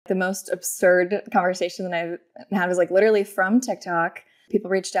the most absurd conversation that I've had was like literally from TikTok. People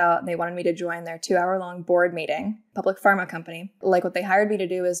reached out and they wanted me to join their 2-hour-long board meeting, public pharma company. Like what they hired me to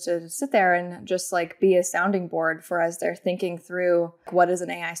do is to sit there and just like be a sounding board for as they're thinking through what does an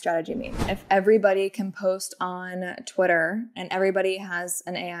AI strategy mean. If everybody can post on Twitter and everybody has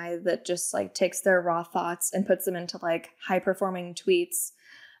an AI that just like takes their raw thoughts and puts them into like high performing tweets,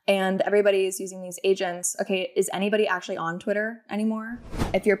 and everybody is using these agents, okay, is anybody actually on Twitter anymore?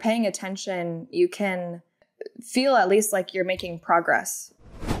 If you're paying attention, you can feel at least like you're making progress.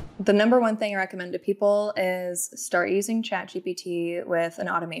 The number one thing I recommend to people is start using ChatGPT with an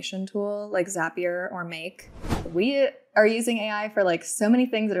automation tool like Zapier or Make. We are using AI for like so many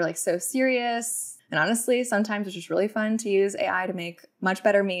things that are like so serious. And honestly, sometimes it's just really fun to use AI to make much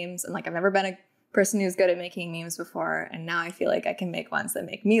better memes. And like I've never been a person who's good at making memes before. And now I feel like I can make ones that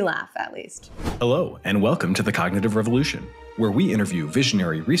make me laugh at least. Hello, and welcome to The Cognitive Revolution, where we interview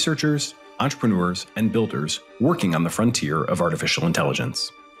visionary researchers, entrepreneurs, and builders working on the frontier of artificial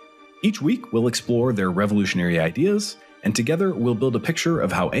intelligence. Each week, we'll explore their revolutionary ideas, and together we'll build a picture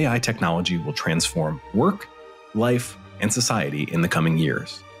of how AI technology will transform work, life, and society in the coming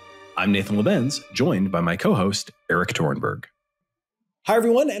years. I'm Nathan Lebenz, joined by my co-host, Eric Torenberg. Hi,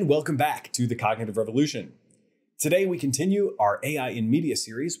 everyone, and welcome back to The Cognitive Revolution. Today, we continue our AI in Media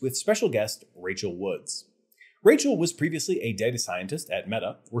series with special guest Rachel Woods. Rachel was previously a data scientist at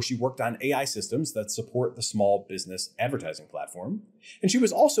Meta, where she worked on AI systems that support the small business advertising platform. And she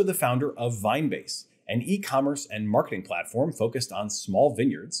was also the founder of Vinebase, an e-commerce and marketing platform focused on small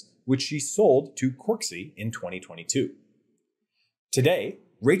vineyards, which she sold to Corksy in 2022. Today,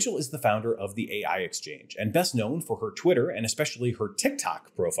 Rachel is the founder of the AI Exchange and best known for her Twitter and especially her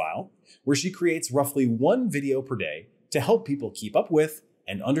TikTok profile, where she creates roughly one video per day to help people keep up with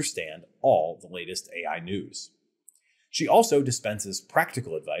and understand all the latest AI news. She also dispenses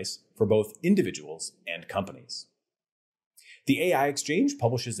practical advice for both individuals and companies. The AI Exchange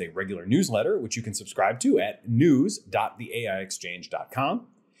publishes a regular newsletter, which you can subscribe to at news.theaiexchange.com,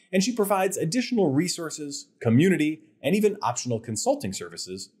 and she provides additional resources, community, and even optional consulting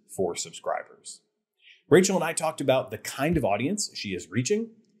services for subscribers. Rachel and I talked about the kind of audience she is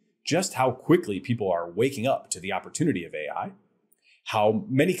reaching, just how quickly people are waking up to the opportunity of AI, how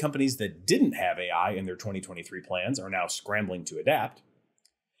many companies that didn't have AI in their 2023 plans are now scrambling to adapt,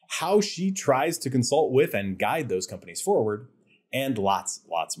 how she tries to consult with and guide those companies forward, and lots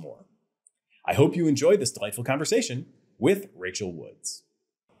more. I hope you enjoy this delightful conversation with Rachel Woods.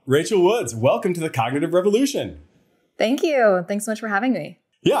 Rachel Woods, welcome to the Cognitive Revolution. Thank you. Thanks so much for having me.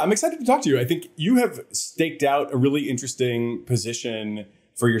 Yeah, I'm excited to talk to you. I think you have staked out a really interesting position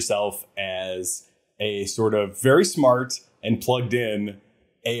for yourself as a sort of very smart and plugged in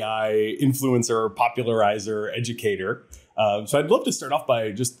AI influencer, popularizer, educator. So I'd love to start off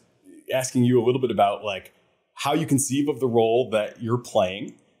by just asking you a little bit about like how you conceive of the role that you're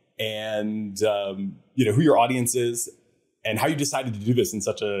playing and who your audience is and how you decided to do this in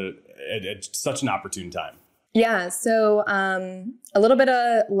such an opportune time. Yeah, so a little bit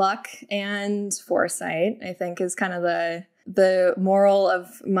of luck and foresight, I think, is kind of the moral of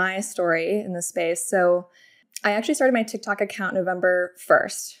my story in this space. So I actually started my TikTok account November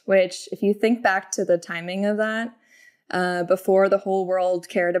 1st, which if you think back to the timing of that, before the whole world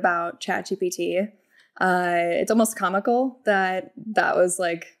cared about ChatGPT, it's almost comical that was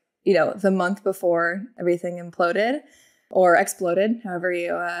like, the month before everything imploded or exploded, however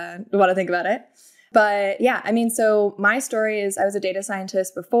you want to think about it. But yeah, I mean, so my story is I was a data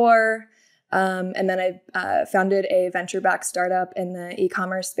scientist before, and then I founded a venture-backed startup in the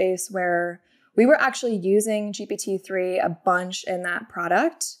e-commerce space where we were actually using GPT-3 a bunch in that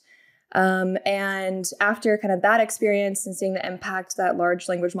product. And after kind of that experience and seeing the impact that large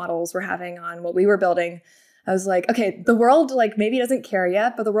language models were having on what we were building, I was like, okay, the world like maybe doesn't care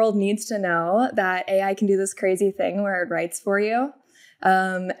yet, but the world needs to know that AI can do this crazy thing where it writes for you.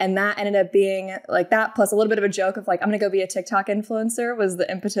 And that ended up being like that plus a little bit of a joke of like, I'm going to go be a TikTok influencer was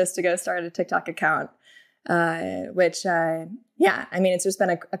the impetus to go start a TikTok account. Yeah, I mean, it's just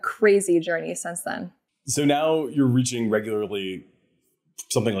been a crazy journey since then. So now you're reaching regularly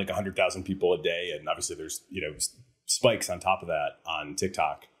something like 100,000 people a day. And obviously there's, spikes on top of that on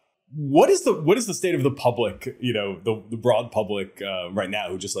TikTok. What is the state of the public, the broad public right now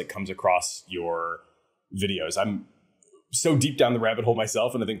who just like comes across your videos? I'm so deep down the rabbit hole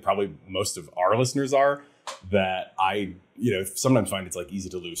myself, and I think probably most of our listeners are, that I, sometimes find it's like easy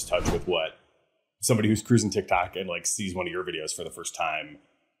to lose touch with what somebody who's cruising TikTok and like sees one of your videos for the first time,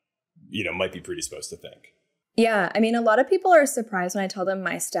 might be predisposed to think. Yeah, I mean, a lot of people are surprised when I tell them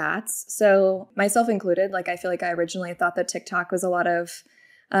my stats. So myself included, like I feel like I originally thought that TikTok was a lot of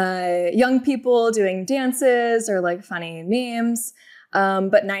young people doing dances or like funny memes.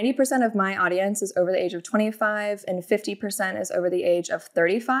 But 90% of my audience is over the age of 25 and 50% is over the age of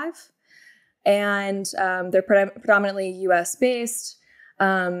 35. And they're predominantly US based.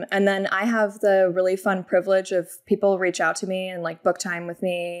 And then I have the really fun privilege of people reach out to me and like book time with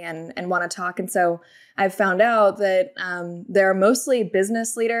me and want to talk. And so I've found out that they're mostly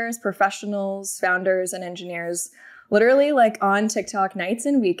business leaders, professionals, founders, and engineers, literally like on TikTok nights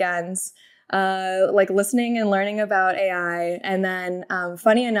and weekends, like listening and learning about AI. And then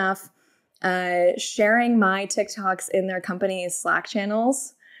funny enough, sharing my TikToks in their company's Slack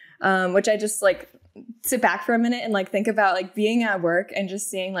channels, which I just like sit back for a minute and like think about like being at work and just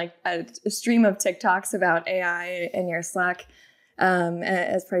seeing like a stream of TikToks about AI in your Slack.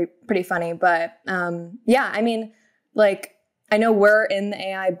 It's pretty funny. But yeah, I mean, like, I know we're in the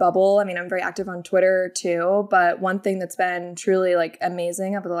AI bubble. I mean, I'm very active on Twitter too, but one thing that's been truly like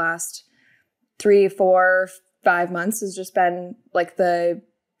amazing over the last 3, 4, 5 months has just been like the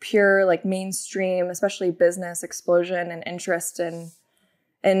pure like mainstream, especially business explosion and interest in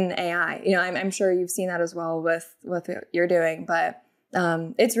AI. You know, I'm sure you've seen that as well with what you're doing, but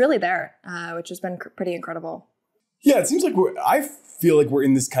it's really there, which has been pretty incredible. Yeah, it seems like I feel like we're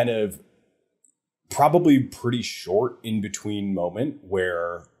in this kind of probably pretty short in between moment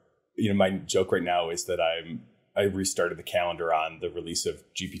where, you know, my joke right now is that I restarted the calendar on the release of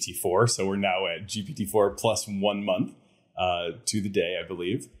GPT-4. So we're now at GPT-4 plus 1 month to the day, I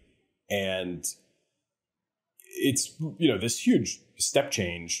believe. And it's, you know, this huge step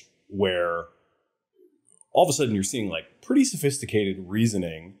change where all of a sudden you're seeing like pretty sophisticated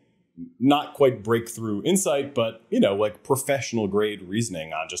reasoning, not quite breakthrough insight, but, you know, like professional grade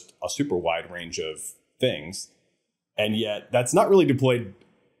reasoning on just a super wide range of things. And yet that's not really deployed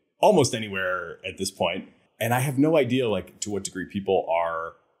almost anywhere at this point. And I have no idea like to what degree people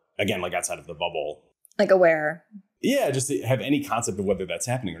are, again, like outside of the bubble, like aware. Yeah, just to have any concept of whether that's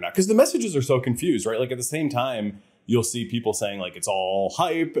happening or not. Because the messages are so confused, right? Like at the same time, you'll see people saying like it's all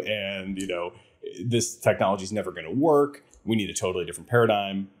hype and, you know, this technology is never going to work. We need a totally different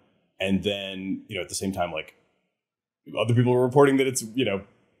paradigm. And then, you know, at the same time, like other people are reporting that it's, you know,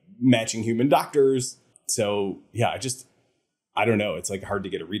 matching human doctors. So yeah, I don't know. It's like hard to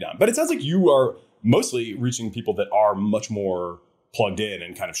get a read on. But it sounds like you are mostly reaching people that are much more plugged in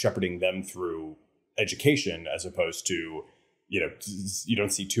and kind of shepherding them through education as opposed to, you know, you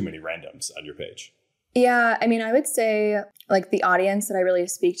don't see too many randoms on your page. Yeah, I mean, I would say like the audience that I really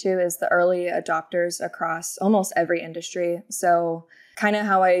speak to is the early adopters across almost every industry. So kind of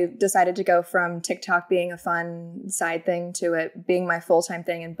how I decided to go from TikTok being a fun side thing to it being my full-time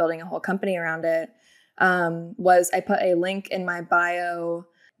thing and building a whole company around it was I put a link in my bio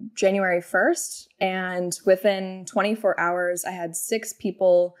January 1st. And within 24 hours, I had 6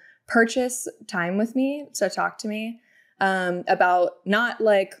 people purchase time with me to talk to me about not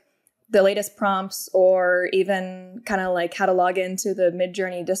like the latest prompts or even kind of like how to log into the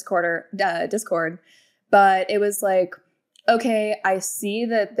Midjourney Discord, but it was like, okay, I see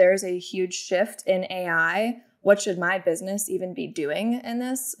that there's a huge shift in AI. What should my business even be doing in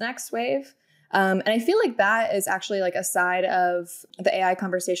this next wave? And I feel like that is actually like a side of the AI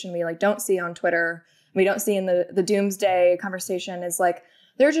conversation we like don't see on Twitter. We don't see in the doomsday conversation is like,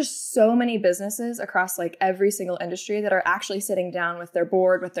 there are just so many businesses across like every single industry that are actually sitting down with their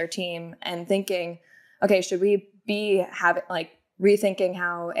board, with their team and thinking, okay, should we be having like rethinking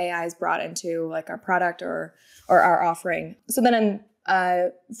how AI is brought into like our product or our offering? So then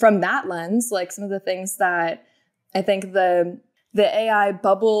from that lens, like some of the things that I think the AI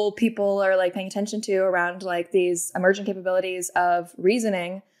bubble people are like paying attention to around like these emerging capabilities of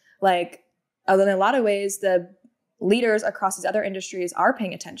reasoning, like in a lot of ways, the leaders across these other industries are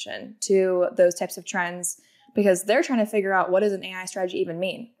paying attention to those types of trends because they're trying to figure out what does an AI strategy even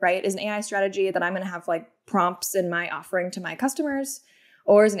mean, right? Is an AI strategy that I'm going to have like prompts in my offering to my customers,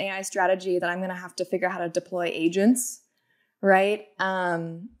 or is an AI strategy that I'm going to have to figure out how to deploy agents, right?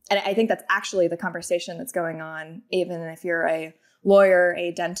 And I think that's actually the conversation that's going on, even if you're a lawyer,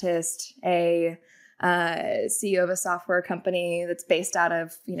 a dentist, a CEO of a software company that's based out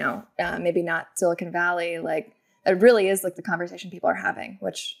of, you know, maybe not Silicon Valley, like it really is like the conversation people are having,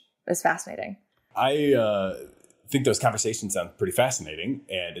 which is fascinating. I think those conversations sound pretty fascinating.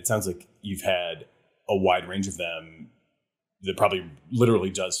 And it sounds like you've had a wide range of them that probably literally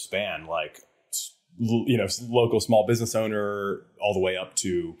does span like, you know, local small business owner all the way up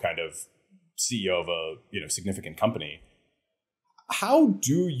to kind of CEO of a, you know, significant company. How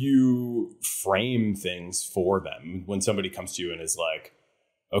do you frame things for them when somebody comes to you and is like,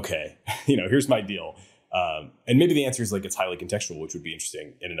 okay, you know, here's my deal. And maybe the answer is like it's highly contextual, which would be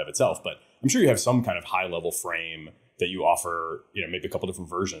interesting in and of itself. But I'm sure you have some kind of high level frame that you offer, maybe a couple different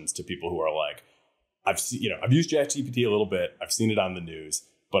versions to people who are like, I've used ChatGPT a little bit, I've seen it on the news,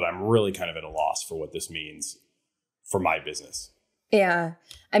 but I'm really kind of at a loss for what this means for my business. Yeah.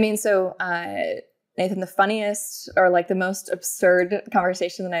 I mean, so Nathan, the funniest or like the most absurd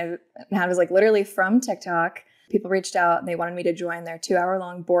conversation that I've had was like literally from TikTok. People reached out and they wanted me to join their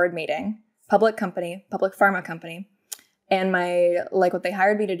 2-hour-long board meeting, public pharma company. And what they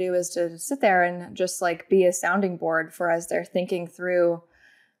hired me to do is to sit there and just like be a sounding board for as they're thinking through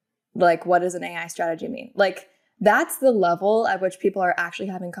like, what does an AI strategy mean? Like, that's the level at which people are actually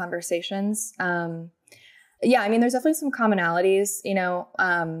having conversations. Yeah, I mean, there's definitely some commonalities.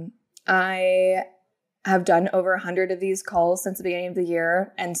 I have done over 100 of these calls since the beginning of the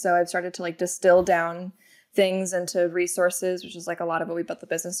year. And so I've started to like distill down things into resources, which is like a lot of what we built the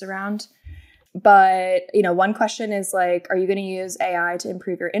business around. But, one question is like, are you going to use AI to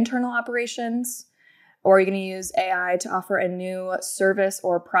improve your internal operations? Or are you going to use AI to offer a new service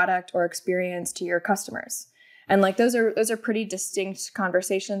or product or experience to your customers? And like, those are pretty distinct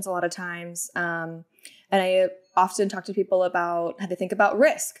conversations a lot of times. And I often talk to people about how they think about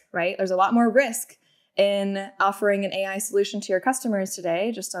risk, right? There's a lot more risk in offering an AI solution to your customers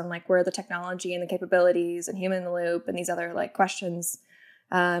today, just on like where the technology and the capabilities and human in the loop and these other like questions,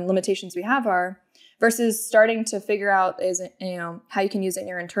 limitations we have are, versus starting to figure out how you can use it in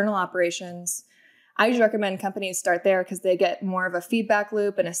your internal operations. I usually recommend companies start there because they get more of a feedback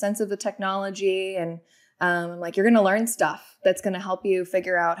loop and a sense of the technology. And like, you're going to learn stuff that's going to help you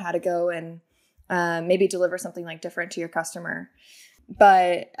figure out how to go and maybe deliver something like different to your customer.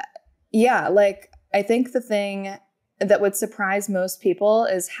 But yeah, like, I think the thing that would surprise most people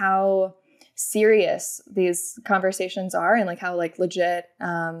is how serious these conversations are and like how like legit,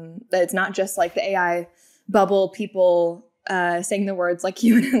 that it's not just like the AI bubble people saying the words like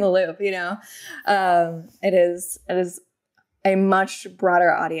human in the loop, it is a much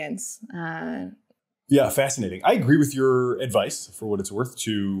broader audience. Yeah, fascinating. I agree with your advice for what it's worth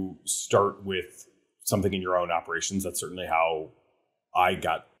to start with something in your own operations. That's certainly how I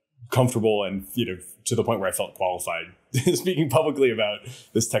got comfortable and, to the point where I felt qualified speaking publicly about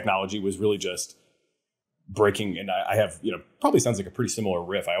this technology was really just breaking. And I have, probably sounds like a pretty similar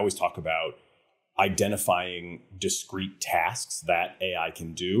riff. I always talk about identifying discrete tasks that AI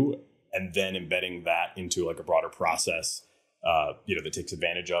can do and then embedding that into like a broader process, that takes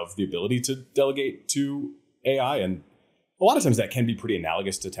advantage of the ability to delegate to AI. And a lot of times that can be pretty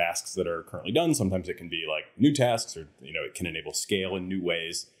analogous to tasks that are currently done. Sometimes it can be like new tasks or, it can enable scale in new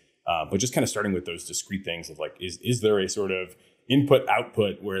ways. But just kind of starting with those discrete things of like, is there a sort of input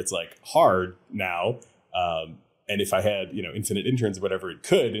output where it's like hard now? And if I had, infinite interns or whatever, it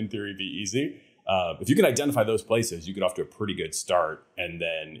could in theory be easy. If you can identify those places, you get off to a pretty good start, and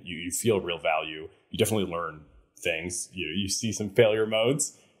then you feel real value. You definitely learn things. You see some failure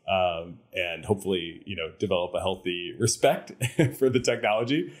modes, and hopefully, develop a healthy respect for the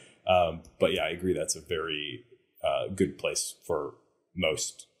technology. But yeah, I agree. That's a very good place for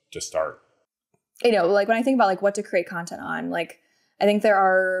most to start. Like when I think about like what to create content on, like I think there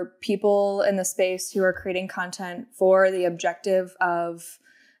are people in the space who are creating content for the objective of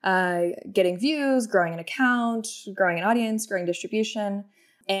getting views, growing an account, growing an audience, growing distribution.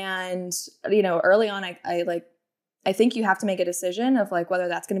 And, early on, I think you have to make a decision of like whether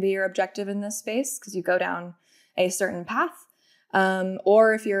that's going to be your objective in this space because you go down a certain path.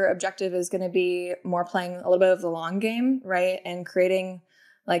 Or if your objective is going to be more playing a little bit of the long game, right? And creating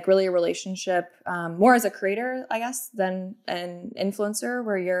like really a relationship, more as a creator, I guess, than an influencer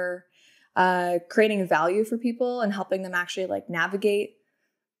where you're creating value for people and helping them actually like navigate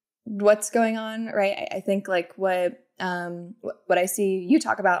what's going on, right? I think like what I see you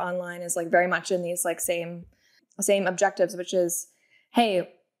talk about online is like very much in these like same objectives, which is,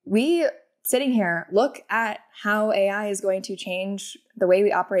 hey, we sitting here look at how AI is going to change the way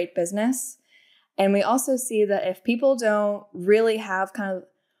we operate business. And we also see that if people don't really have kind of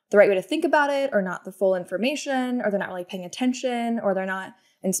the right way to think about it or not the full information, or they're not really paying attention, or they're not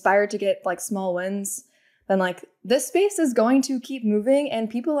inspired to get like small wins, then like this space is going to keep moving and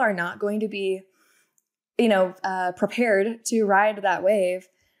people are not going to be, prepared to ride that wave.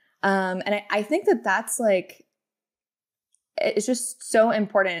 And I think that that's like, it's just so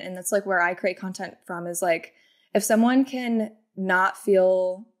important. And that's like where I create content from is like, if someone can not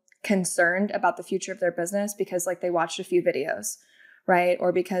feel concerned about the future of their business because like they watched a few videos, right?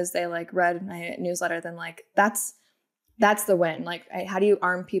 Or because they like read my newsletter, then like, that's the win. Like, how do you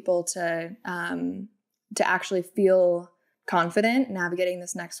arm people to actually feel confident navigating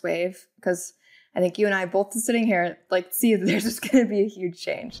this next wave? Because I think you and I both sitting here like see that there's just going to be a huge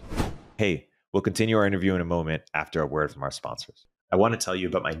change. Hey, we'll continue our interview in a moment after a word from our sponsors. I want to tell you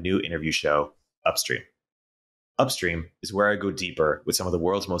about my new interview show, Upstream. Upstream is where I go deeper with some of the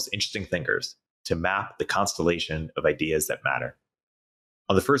world's most interesting thinkers to map the constellation of ideas that matter.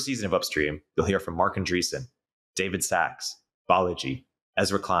 On the first season of Upstream, you'll hear from Mark Andreessen, David Sachs, Balaji,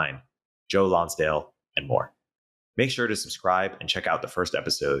 Ezra Klein, Joe Lonsdale, and more. Make sure to subscribe and check out the first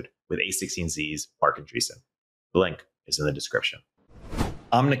episode with A16Z's Mark Andreessen. The link is in the description.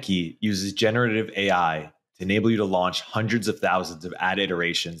 OmniKey uses generative AI to enable you to launch hundreds of thousands of ad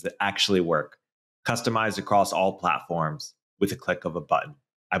iterations that actually work, customized across all platforms with a click of a button.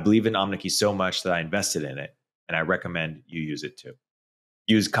 I believe in OmniKey so much that I invested in it, and I recommend you use it too.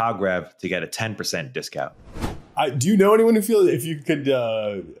 Use CogRev to get a 10% discount. Do you know anyone who feels, if you could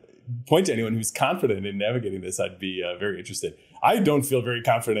point to anyone who's confident in navigating this, I'd be very interested. I don't feel very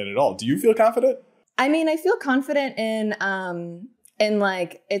confident at all. Do you feel confident? I mean, I feel confident in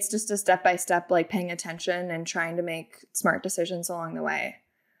like, it's just a step-by-step, like paying attention and trying to make smart decisions along the way.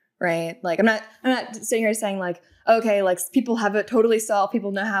 Right. Like, I'm not sitting here saying like, okay, like people have it totally solved.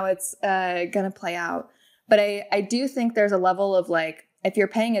 People know how it's going to play out. But I do think there's a level of like, if you're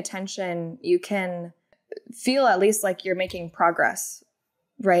paying attention, you can feel at least like you're making progress.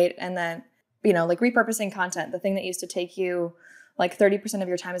 Right. And then, like repurposing content, the thing that used to take you like 30% of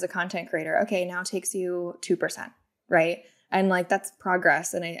your time as a content creator, okay, now takes you 2%. Right. And like, that's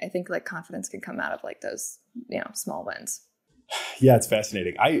progress. And I think like confidence can come out of like those, small wins. Yeah, it's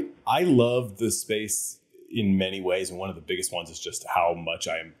fascinating. I love the space in many ways. And one of the biggest ones is just how much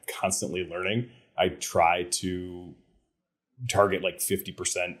I am constantly learning. I try to target like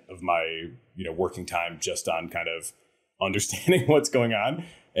 50% of my, working time just on kind of understanding what's going on,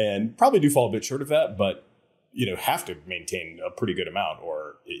 and probably do fall a bit short of that, but, have to maintain a pretty good amount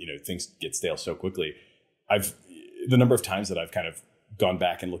or, things get stale so quickly. The number of times that I've kind of gone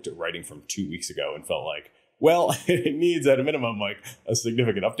back and looked at writing from 2 weeks ago and felt like, well, it needs at a minimum like a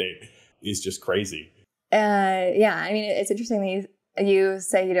significant update is just crazy. Yeah, I mean, it's interesting that you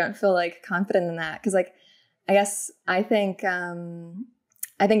say you don't feel like confident in that, because like, I guess I think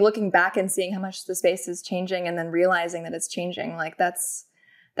looking back and seeing how much the space is changing and then realizing that it's changing, like that's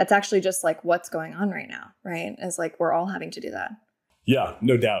actually just like what's going on right now, right? It's like we're all having to do that. Yeah,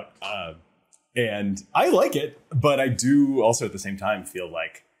 no doubt. And I like it, but I do also at the same time feel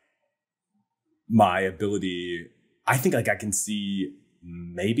like my ability, I think like I can see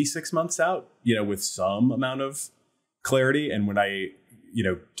maybe 6 months out, with some amount of clarity. And when I,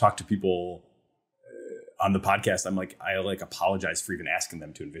 talk to people on the podcast, I'm like, I like apologize for even asking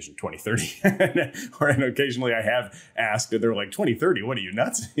them to envision 2030. Or and occasionally I have asked and they're like, 2030, what are you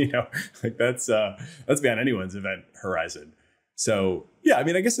nuts? Like that's beyond anyone's event horizon. So yeah, I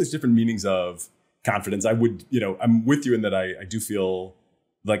mean, I guess there's different meanings of confidence. I would, I'm with you in that I do feel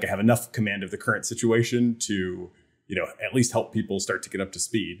like I have enough command of the current situation to, at least help people start to get up to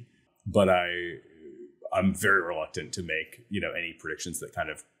speed. But I'm very reluctant to make, any predictions that kind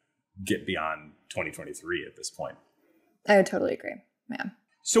of get beyond 2023 at this point. I would totally agree. Yeah.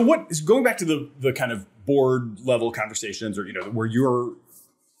 So what is going back to the kind of board level conversations or, where you're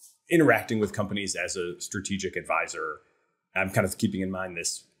interacting with companies as a strategic advisor, I'm kind of keeping in mind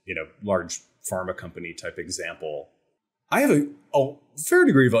this, large pharma company type example. I have a fair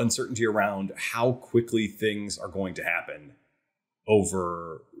degree of uncertainty around how quickly things are going to happen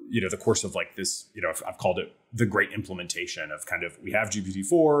over, the course of like this, I've called it the great implementation of kind of, we have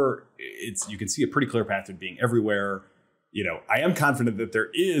GPT-4. You can see a pretty clear path to being everywhere. I am confident that there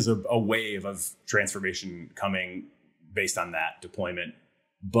is a wave of transformation coming based on that deployment,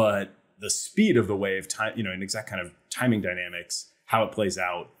 but the speed of the wave, time, and exact kind of timing dynamics, how it plays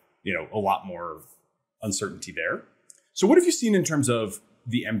out, a lot more uncertainty there. So what have you seen in terms of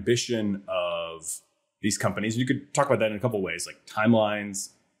the ambition of these companies? You could talk about that in a couple of ways, like timelines,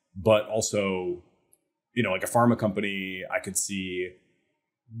 but also, like a pharma company, I could see,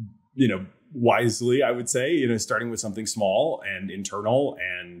 wisely, I would say, starting with something small and internal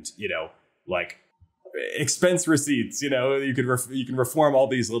and, like expense receipts, you can reform all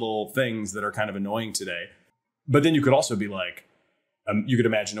these little things that are kind of annoying today. But then you could also be like, you could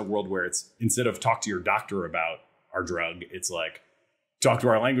imagine a world where it's instead of talk to your doctor about our drug, it's like talk to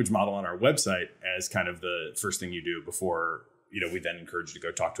our language model on our website as kind of the first thing you do before, we then encourage you to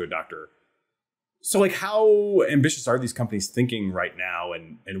go talk to a doctor. So like how ambitious are these companies thinking right now?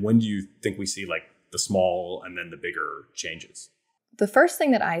 And when do you think we see like the small and then the bigger changes? The first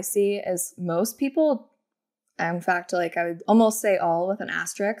thing that I see is most people, in fact, like I would almost say all with an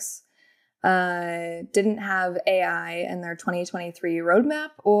asterisk, didn't have AI in their 2023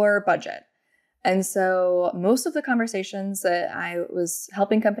 roadmap or budget. And so most of the conversations that I was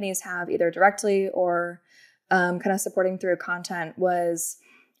helping companies have either directly or kind of supporting through content was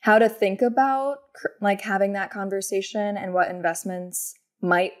how to think about like having that conversation and what investments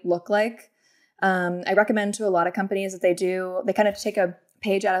might look like. I recommend to a lot of companies that they kind of take a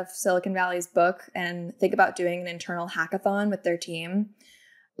page out of Silicon Valley's book and think about doing an internal hackathon with their team.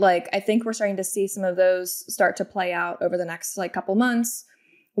 Like, I think we're starting to see some of those start to play out over the next like couple months,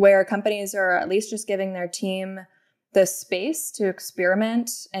 where companies are at least just giving their team the space to experiment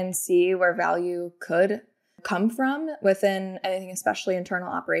and see where value could come from within anything, especially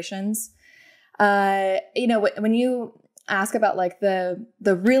internal operations. When you ask about like the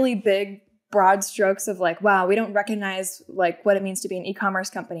really big broad strokes of like, wow, we don't recognize like what it means to be an e-commerce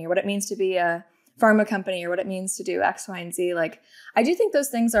company or what it means to be a pharma company or what it means to do X, Y, and Z. Like, I do think those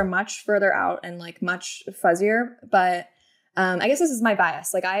things are much further out and like much fuzzier, but I guess this is my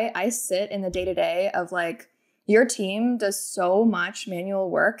bias. Like I sit in the day-to-day of like, your team does so much manual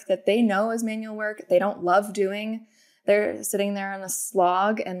work that they know is manual work. They don't love doing. They're sitting there on a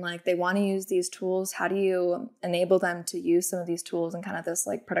slog and like they want to use these tools. How do you enable them to use some of these tools and kind of this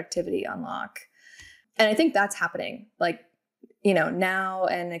like productivity unlock? And I think that's happening like, now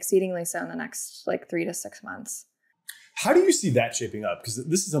and exceedingly so in the next like 3 to 6 months. How do you see that shaping up? Because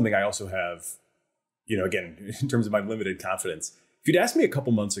this is something I also have, again, in terms of my limited confidence. If you'd asked me a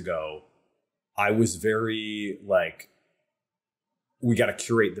couple months ago, I was very like, we got to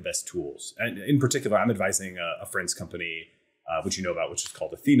curate the best tools. And in particular, I'm advising a friend's company, which you know about, which is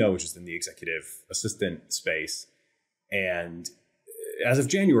called Athena, which is in the executive assistant space. And as of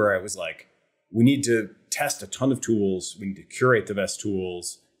January, I was like, we need to test a ton of tools. We need to curate the best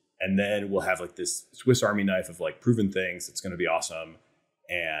tools. And then we'll have like this Swiss Army knife of like proven things. It's going to be awesome.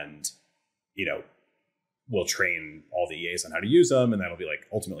 And, we'll train all the EAs on how to use them. And that'll be like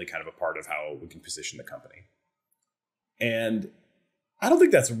ultimately kind of a part of how we can position the company. And I don't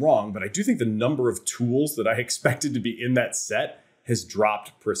think that's wrong, but I do think the number of tools that I expected to be in that set has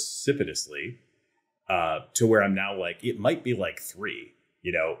dropped precipitously to where I'm now like, it might be like 3,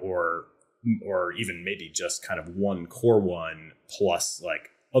 or even maybe just kind of one core one plus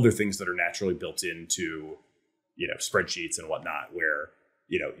like other things that are naturally built into, spreadsheets and whatnot, where,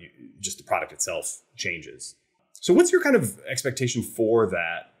 just the product itself changes. So what's your kind of expectation for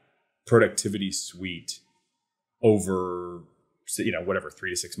that productivity suite over, whatever, 3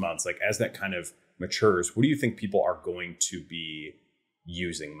 to 6 months? Like as that kind of matures, what do you think people are going to be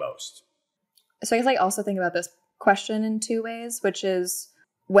using most? So I guess I also think about this question in 2 ways, which is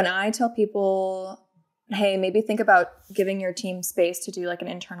when I tell people, hey, maybe think about giving your team space to do like an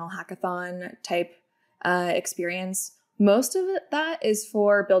internal hackathon type experience. Most of that is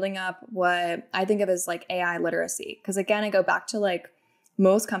for building up what I think of as like AI literacy. Because again, I go back to like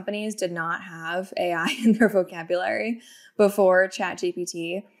most companies did not have AI in their vocabulary before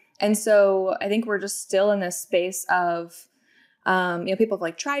ChatGPT. And so I think we're just still in this space of, people have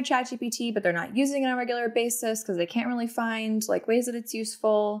like tried ChatGPT, but they're not using it on a regular basis because they can't really find like ways that it's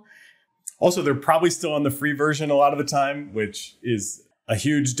useful. Also, they're probably still on the free version a lot of the time, which is a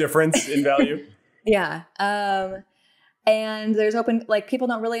huge difference in value. Yeah. And there's people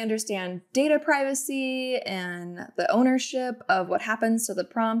don't really understand data privacy and the ownership of what happens to the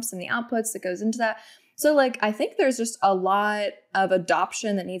prompts and the outputs that goes into that. So like, I think there's just a lot of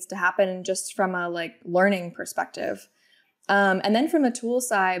adoption that needs to happen just from a like learning perspective. And then from a tool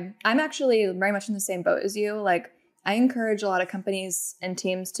side, I'm actually very much in the same boat as you. Like I encourage a lot of companies and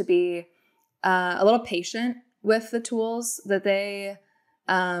teams to be a little patient with the tools that they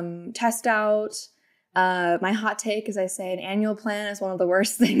test out. My hot take is I say an annual plan is one of the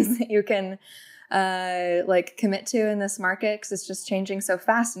worst things that you can commit to in this market because it's just changing so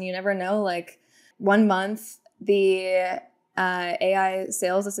fast and you never know. Like 1 month, the AI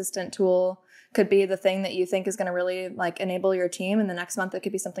sales assistant tool could be the thing that you think is going to really like enable your team, and the next month it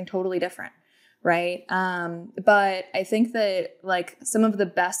could be something totally different, right? But I think that like some of the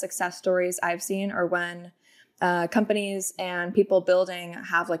best success stories I've seen are when companies and people building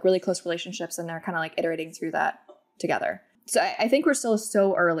have like really close relationships and they're kind of like iterating through that together. So I think we're still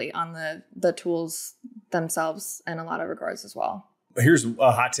so early on the tools themselves in a lot of regards as well. Here's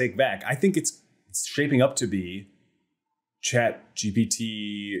a hot take back. I think it's shaping up to be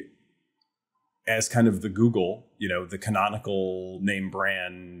ChatGPT as kind of the Google, the canonical name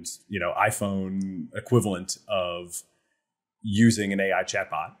brand, iPhone equivalent of using an AI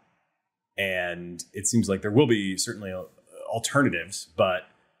chatbot. And it seems like there will be certainly alternatives, but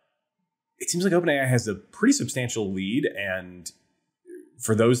it seems like OpenAI has a pretty substantial lead. And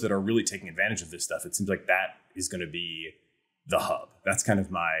for those that are really taking advantage of this stuff, it seems like that is going to be the hub. That's kind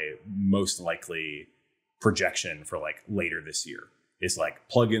of my most likely projection for like later this year. Is like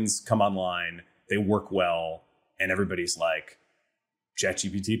plugins come online, they work well, and everybody's like,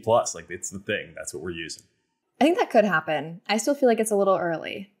 ChatGPT plus, like it's the thing. That's what we're using. I think that could happen. I still feel like it's a little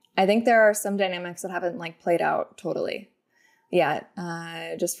early. I think there are some dynamics that haven't like played out totally yet,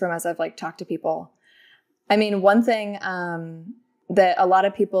 just from as I've like talked to people. I mean, one thing that a lot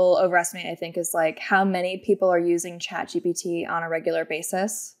of people overestimate, I think, is like how many people are using ChatGPT on a regular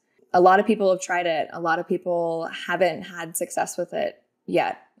basis. A lot of people have tried it. A lot of people haven't had success with it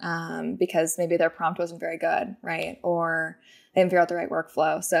yet because maybe their prompt wasn't very good, right? Or they didn't figure out the right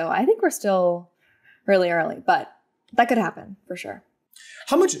workflow. So I think we're still really early, but that could happen for sure.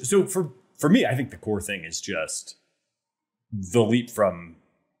 How much? So for me, I think the core thing is just the leap from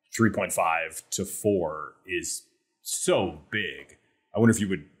 3.5 to 4 is so big. I wonder if you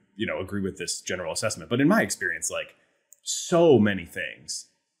would, agree with this general assessment. But in my experience, like so many things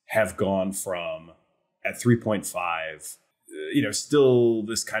have gone from at 3.5, still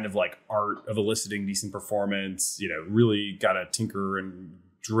this kind of like art of eliciting decent performance, really got to tinker and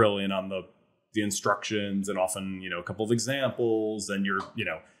drill in on the instructions and often, a couple of examples, and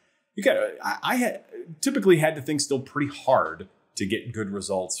I had typically had to think still pretty hard to get good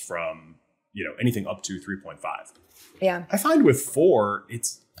results from, anything up to 3.5. Yeah. I find with 4,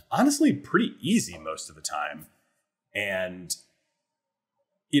 it's honestly pretty easy most of the time. And,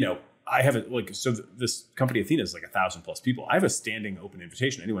 I have this company Athena is like 1,000 plus people. I have a standing open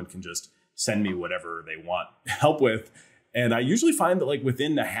invitation. Anyone can just send me whatever they want help with. And I usually find that like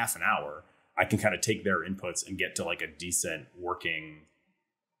within a half an hour, I can kind of take their inputs and get to like a decent working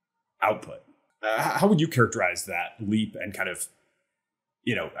output. How would you characterize that leap and kind of,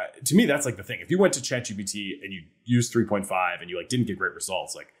 to me, that's like the thing. If you went to ChatGPT and you used 3.5 and you like didn't get great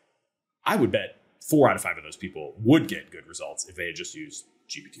results, like I would bet 4 out of 5 of those people would get good results if they had just used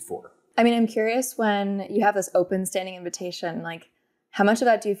GPT-4. I mean, I'm curious, when you have this open standing invitation, like how much of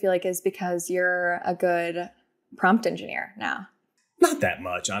that do you feel like is because you're a good prompt engineer now? Not that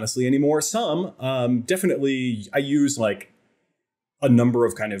much, honestly, anymore. Some, definitely, I use like a number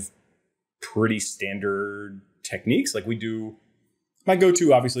of kind of pretty standard techniques. Like my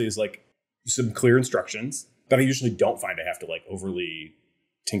go-to obviously is like some clear instructions that I usually don't find I have to like overly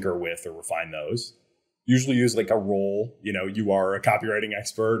tinker with or refine those. Usually use like a role, you are a copywriting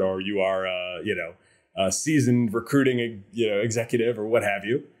expert, or you are a seasoned recruiting, executive, or what have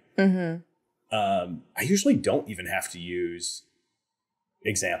you. Mm-hmm. I usually don't even have to use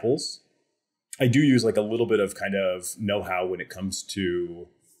examples. I do use like a little bit of kind of know-how when it comes to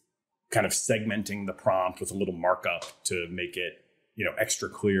kind of segmenting the prompt with a little markup to make it, extra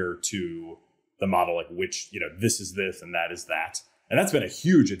clear to the model, like which, this is this and that is that. And that's been a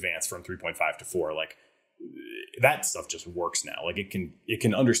huge advance from 3.5 to 4. Like that stuff just works now. Like it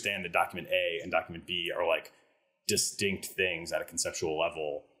can understand that document A and document B are like distinct things at a conceptual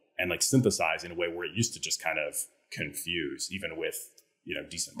level and like synthesize in a way where it used to just kind of confuse, even with,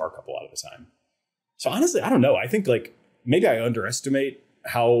 decent markup a lot of the time. So honestly, I don't know. I think like maybe I underestimate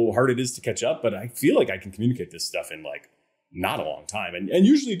how hard it is to catch up, but I feel like I can communicate this stuff in like not a long time, and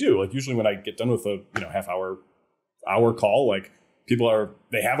usually do. Like usually when I get done with a half hour call, like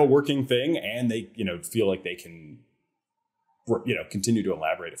they have a working thing and they feel like they can continue to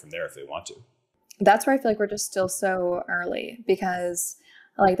elaborate it from there if they want to. That's where I feel like we're just still so early, because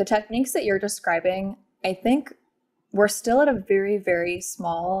like the techniques that you're describing, I think we're still at a very, very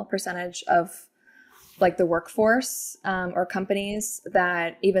small percentage of like the workforce or companies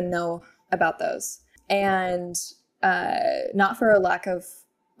that even know about those. And not for a lack of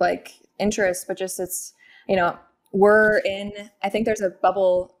like interest, but just it's, I think there's a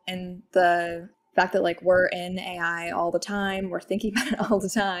bubble in the fact that like we're in AI all the time. We're thinking about it all the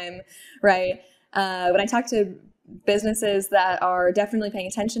time, right? When I talk to businesses that are definitely paying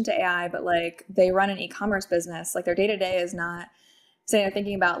attention to AI, but like they run an e-commerce business, like their day-to-day is not saying they're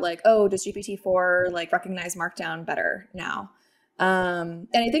thinking about like, oh, does GPT-4 like recognize Markdown better now? And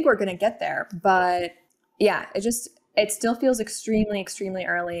I think we're going to get there, but yeah, it still feels extremely, extremely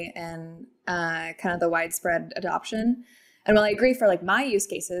early in kind of the widespread adoption. And while I agree for like my use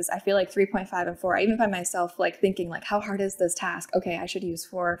cases, I feel like 3.5 and 4, I even find myself like thinking like, how hard is this task? Okay, I should use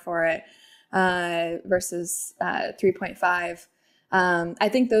 4 for it versus 3.5. I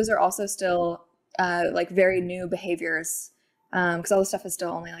think those are also still like very new behaviors because all this stuff is still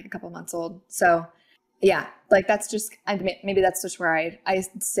only like a couple months old. So yeah, like that's just, maybe that's just where I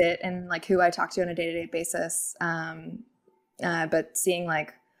sit and like who I talk to on a day-to-day basis. But seeing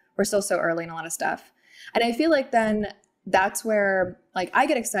like, we're still so early in a lot of stuff. And I feel like then that's where like I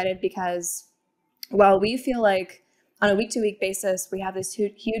get excited, because while we feel like on a week-to-week basis, we have these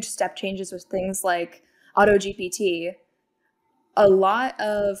huge step changes with things like Auto GPT. A lot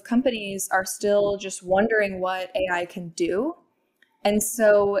of companies are still just wondering what AI can do. And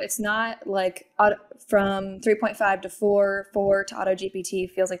so it's not like from 3.5 to 4 to Auto GPT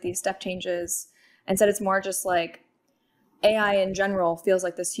feels like these step changes. Instead, it's more just like AI in general feels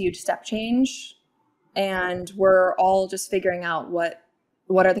like this huge step change. And we're all just figuring out what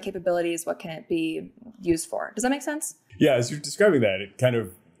are the capabilities, what can it be used for. Does that make sense? Yeah, as you're describing that, it kind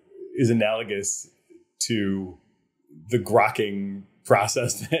of is analogous to the grokking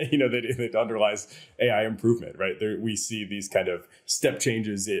process that underlies AI improvement, right? We see these kind of step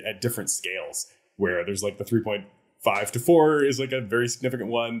changes at different scales, where there's like the 3.5 to 4 is like a very significant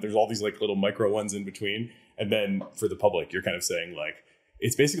one. There's all these like little micro ones in between. And then for the public, you're kind of saying like,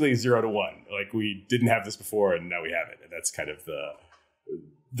 it's basically 0 to 1. Like we didn't have this before and now we have it. And that's kind of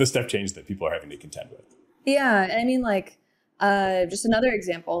the step change that people are having to contend with. Yeah. I mean, like, just another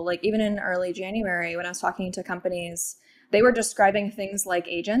example, like even in early January, when I was talking to companies, they were describing things like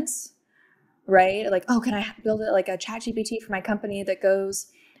agents, right? Like, oh, can I build like a chat GPT for my company that goes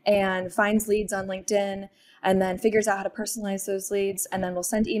and finds leads on LinkedIn and then figures out how to personalize those leads, and then we'll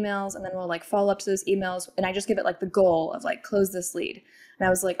send emails, and then we'll like follow up to those emails. And I just give it like the goal of like, close this lead. And I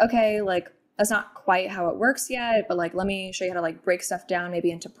was like, okay, like that's not quite how it works yet, but like, let me show you how to like break stuff down maybe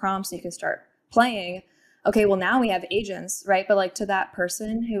into prompts and you can start playing. Okay, well now we have agents, right? But like to that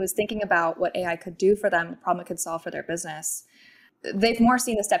person who was thinking about what AI could do for them, the problem it could solve for their business, they've more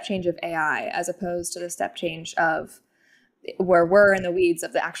seen the step change of AI as opposed to the step change of where we're in the weeds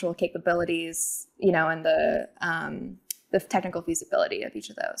of the actual capabilities, and the technical feasibility of each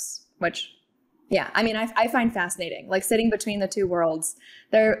of those, which, yeah, I mean, I find fascinating, like sitting between the two worlds.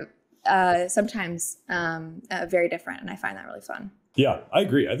 They're sometimes very different, and I find that really fun. Yeah, I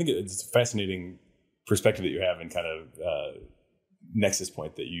agree. I think it's a fascinating perspective that you have and kind of nexus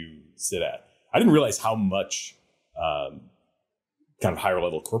point that you sit at. I didn't realize how much kind of higher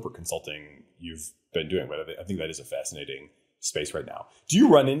level corporate consulting you've been doing, but I think that is a fascinating space right now. Do you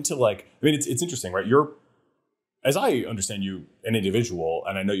run into it's interesting, right? You're, as I understand you, an individual,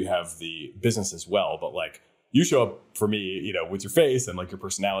 and I know you have the business as well, but like you show up for me, with your face and like your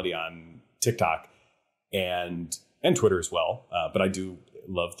personality on TikTok and Twitter as well. But I do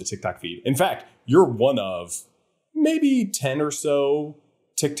love the TikTok feed. In fact, you're one of maybe 10 or so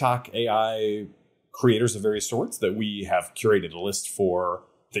TikTok AI creators of various sorts that we have curated a list for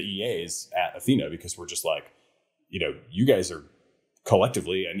the EAs at Athena, because we're just like, you guys are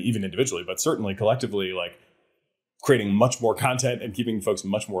collectively and even individually, but certainly collectively, like creating much more content and keeping folks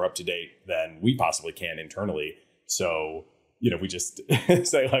much more up to date than we possibly can internally. So, we just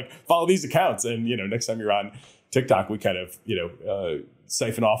say like, follow these accounts. And, next time you're on TikTok, we kind of,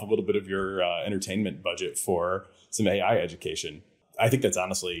 siphon off a little bit of your entertainment budget for some AI education. I think that's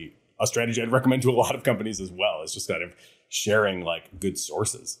honestly a strategy I'd recommend to a lot of companies as well. It's just kind of sharing like good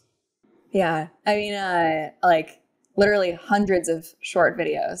sources. Yeah. I mean, like literally hundreds of short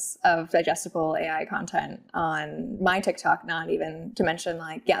videos of digestible AI content on my TikTok, not even to mention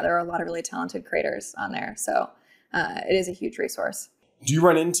like, yeah, there are a lot of really talented creators on there. So it is a huge resource. Do you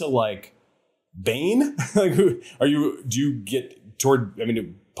run into like Bain? Like, do you get toward,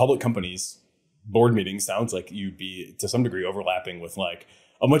 public companies, board meetings, sounds like you'd be to some degree overlapping with like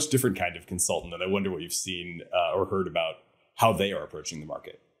a much different kind of consultant. And I wonder what you've seen or heard about how they are approaching the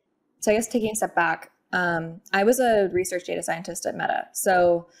market. So I guess taking a step back, I was a research data scientist at Meta.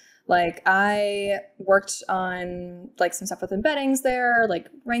 So like I worked on like some stuff with embeddings there, like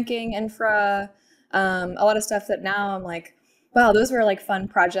ranking infra, a lot of stuff that now I'm like, wow, those were like fun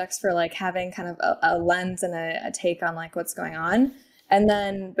projects for like having kind of a lens and a take on like what's going on. And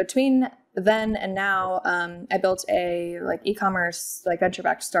then between then and now, I built a like e-commerce, like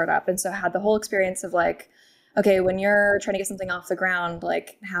venture-backed startup. And so I had the whole experience of like, okay, when you're trying to get something off the ground,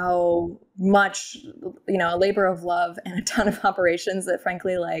 like how much, a labor of love and a ton of operations that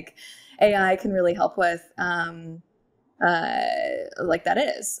frankly, like AI can really help with, like that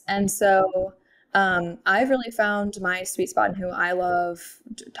is. And so I've really found my sweet spot and who I love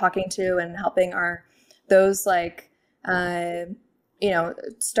talking to and helping are those like,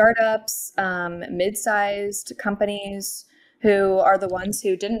 startups, mid-sized companies who are the ones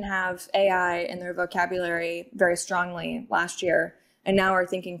who didn't have AI in their vocabulary very strongly last year and now are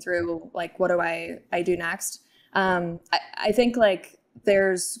thinking through like, what do I do next? I think like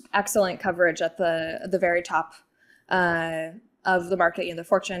there's excellent coverage at the very top of the market, the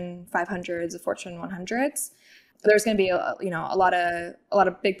Fortune 500s, the Fortune 100s. There's going to be a lot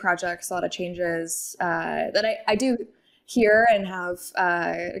of big projects, a lot of changes that I do hear and have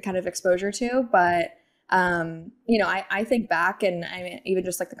kind of exposure to, but I think back, and I mean, even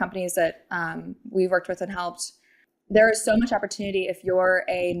just like the companies that we've worked with and helped, there is so much opportunity if you're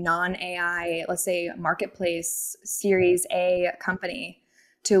a non-AI, let's say marketplace Series A company,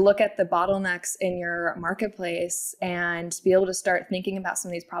 to look at the bottlenecks in your marketplace and be able to start thinking about some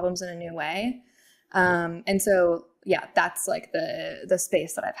of these problems in a new way. And so, yeah, that's like the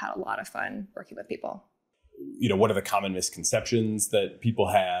space that I've had a lot of fun working with people. What are the common misconceptions that people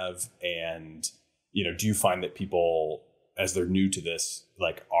have? And, do you find that people, as they're new to this,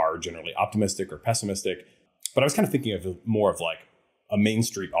 like are generally optimistic or pessimistic? But I was kind of thinking of more of like a Main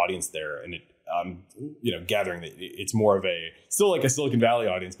Street audience there. And gathering that it's more of still like a Silicon Valley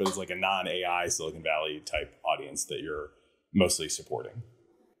audience, but it's like a non-AI Silicon Valley type audience that you're mostly supporting.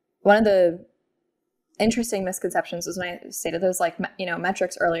 One of the interesting misconceptions is when I stated those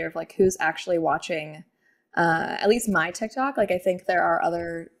metrics earlier of like who's actually watching at least my TikTok. Like I think there are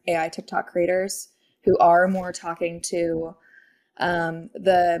other AI TikTok creators who are more talking to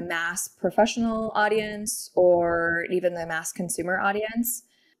the mass professional audience or even the mass consumer audience.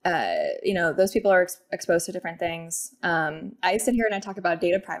 Those people are exposed to different things. I sit here and I talk about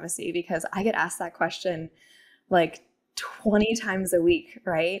data privacy because I get asked that question like 20 times a week,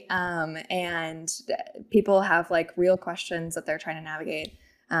 right? And people have like real questions that they're trying to navigate.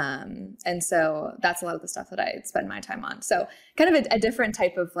 And so that's a lot of the stuff that I spend my time on. So kind of a different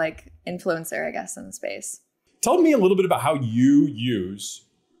type of like influencer, I guess, in the space. Tell me a little bit about how you use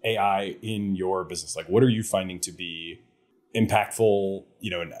AI in your business. Like, what are you finding to be impactful,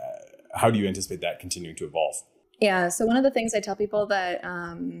 and how do you anticipate that continuing to evolve? Yeah. So one of the things I tell people that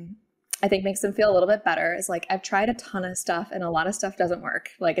I think makes them feel a little bit better is like, I've tried a ton of stuff and a lot of stuff doesn't work.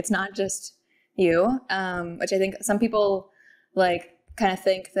 Like, it's not just you, which I think some people like kind of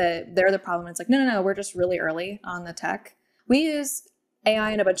think that they're the problem. It's like, no, we're just really early on the tech. We use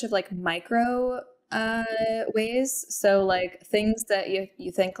AI in a bunch of like micro ways. So like things that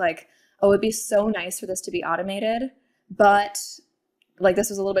you think like, oh, it'd be so nice for this to be automated, but like this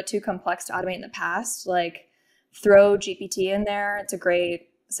was a little bit too complex to automate in the past. Like throw GPT in there. It's a great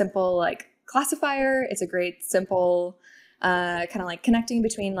simple like classifier. It's a great simple kind of like connecting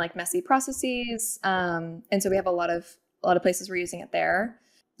between like messy processes. And so we have a lot of places we're using it there.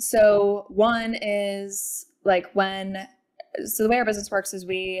 So one is like so the way our business works is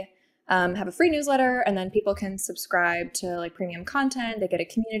we have a free newsletter, and then people can subscribe to like premium content. They get a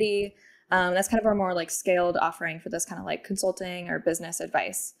community. That's kind of our more like scaled offering for this kind of like consulting or business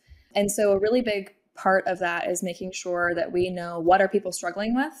advice. And so a really big part of that is making sure that we know what are people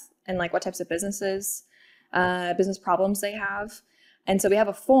struggling with and like what types of business problems they have. And so we have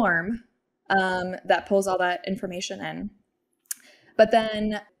a form that pulls all that information in. But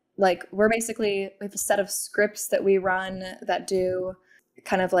then like we have a set of scripts that we run that do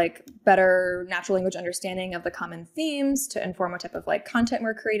kind of like better natural language understanding of the common themes to inform what type of like content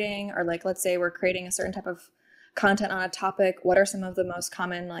we're creating, or like, let's say we're creating a certain type of content on a topic. What are some of the most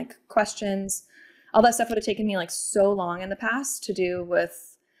common like questions? All that stuff would have taken me like so long in the past to do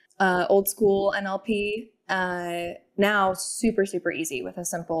with old school NLP. Now super, super easy with a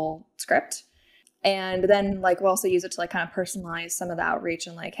simple script. And then like we'll also use it to like kind of personalize some of the outreach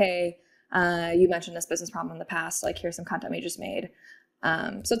and like, hey, you mentioned this business problem in the past, like here's some content we just made.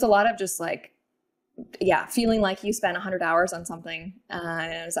 So it's a lot of just like, yeah, feeling like you spent 100 hours on something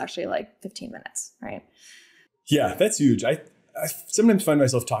and it was actually like 15 minutes, right? Yeah, that's huge. I sometimes find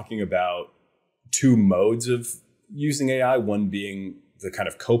myself talking about two modes of using AI, one being the kind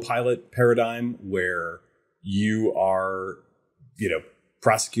of co-pilot paradigm where you are,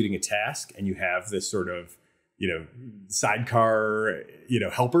 prosecuting a task and you have this sort of, sidecar,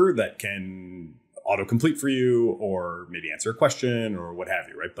 helper that can autocomplete for you or maybe answer a question or what have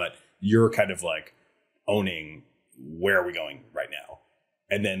you, right? But you're kind of like owning where are we going right now.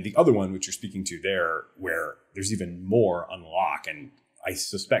 And then the other one, which you're speaking to there, where there's even more unlock. And I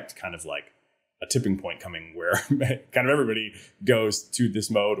suspect kind of like a tipping point coming where kind of everybody goes to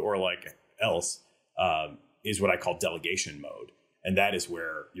this mode or like else, is what I call delegation mode. And that is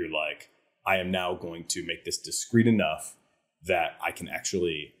where you're like, I am now going to make this discrete enough that I can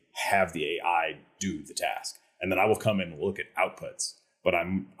actually have the AI do the task. And then I will come and look at outputs, but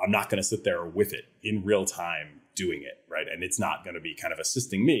I'm not going to sit there with it in real time doing it, right? And it's not going to be kind of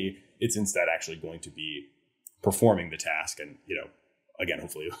assisting me. It's instead actually going to be performing the task. And, again,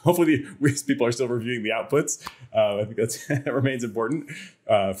 hopefully these people are still reviewing the outputs. I think that remains important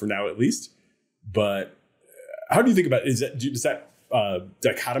for now, at least. But how do you think about it? Does that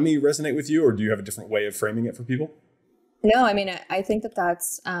dichotomy resonate with you, or do you have a different way of framing it for people? No, I mean, I think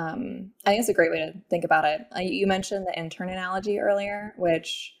that's, I think it's a great way to think about it. You mentioned the intern analogy earlier,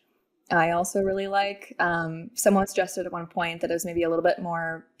 which I also really like. Someone suggested at one point that it was maybe a little bit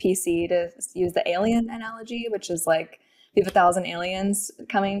more PC to use the alien analogy, which is like, if you have 1,000 aliens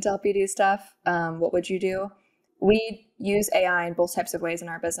coming to help you do stuff, what would you do? We use AI in both types of ways in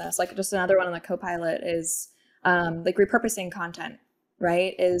our business. Like just another one on the Copilot is like repurposing content,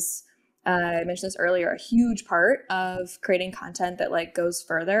 right? I mentioned this earlier, a huge part of creating content that like goes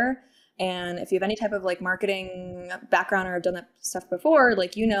further. And if you have any type of like marketing background or have done that stuff before,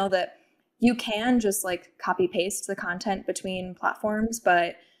 like, you know that you can just like copy paste the content between platforms.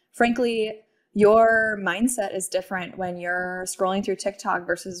 But frankly, your mindset is different when you're scrolling through TikTok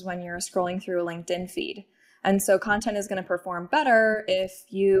versus when you're scrolling through a LinkedIn feed. And so content is going to perform better if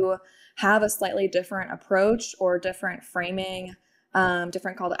you have a slightly different approach or different framing,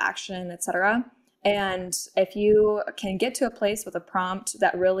 different call to action, et cetera. And if you can get to a place with a prompt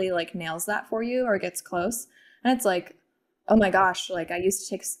that really like nails that for you or gets close, and it's like, oh my gosh, like I used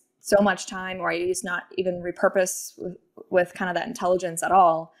to take so much time, or I used not even repurpose with kind of that intelligence at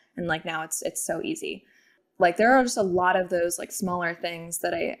all. And like now it's so easy. Like there are just a lot of those like smaller things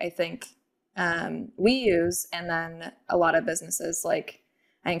that I think we use. And then a lot of businesses, like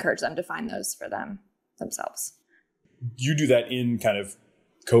I encourage them to find those for themselves. You do that in kind of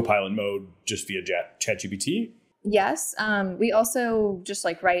Copilot mode just via ChatGPT? Yes. We also just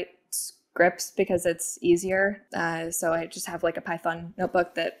like write scripts because it's easier. So I just have like a Python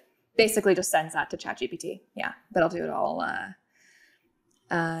notebook that basically just sends that to ChatGPT. Yeah, but I'll do it all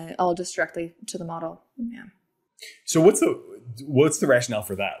just directly to the model. Yeah. So what's the rationale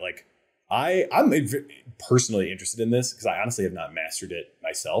for that? Like, I'm personally interested in this because I honestly have not mastered it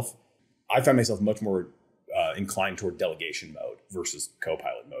myself. I find myself much more inclined toward delegation mode versus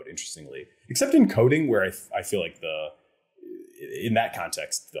Copilot mode, interestingly. Except in coding, where I feel like in that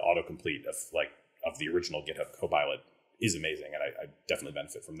context, the autocomplete of the original GitHub Copilot is amazing, and I definitely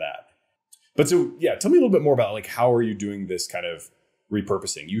benefit from that. But so, yeah, tell me a little bit more about like how are you doing this kind of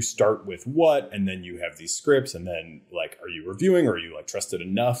repurposing? You start with what, and then you have these scripts, and then like, are you reviewing, or are you like trusted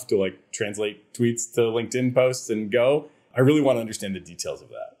enough to like translate tweets to LinkedIn posts and go? I really want to understand the details of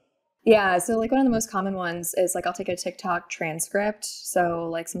that. Yeah. So like one of the most common ones is like, I'll take a TikTok transcript. So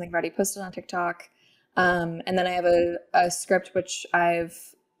like something I've already posted on TikTok. And then I have a script,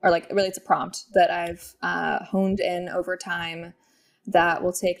 really it's a prompt that I've honed in over time that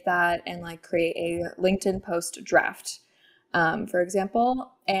will take that and like create a LinkedIn post draft, for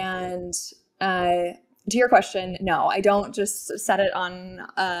example. And to your question, no, I don't just set it on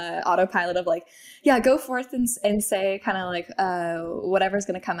autopilot of like, yeah, go forth and say kind of like whatever's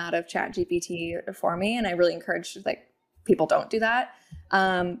going to come out of ChatGPT for me. And I really encourage like people don't do that.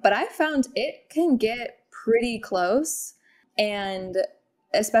 But I found it can get pretty close. And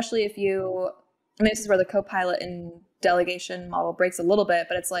especially if this is where the Copilot and delegation model breaks a little bit,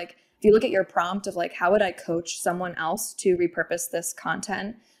 but it's like, if you look at your prompt of like, how would I coach someone else to repurpose this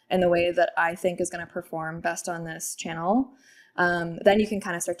content in the way that I think is going to perform best on this channel, then you can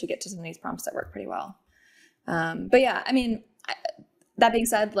kind of start to get to some of these prompts that work pretty well. But yeah, I mean, that being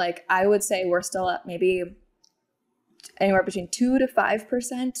said, like I would say we're still at maybe anywhere between 2 to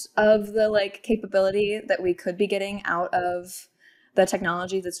 5% of the like capability that we could be getting out of the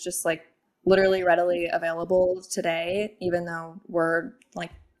technology that's just like literally readily available today, even though we're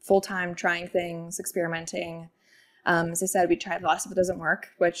like full-time trying things, experimenting. As I said, we tried lots of it doesn't work,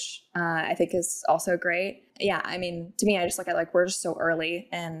 which I think is also great. Yeah, I mean, to me, I just look at like we're just so early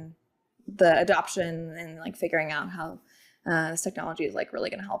in the adoption and like figuring out how this technology is like really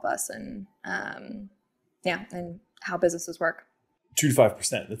going to help us and and how businesses work. 2 to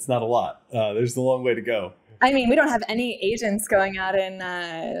 5%. That's not a lot. There's a long way to go. I mean, we don't have any agents going out and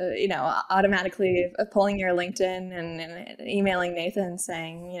automatically pulling your LinkedIn and emailing Nathan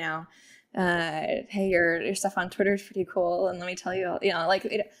saying, hey, your stuff on Twitter is pretty cool, and let me tell you,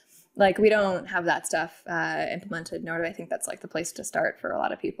 like we don't have that stuff implemented, nor do I think that's like the place to start for a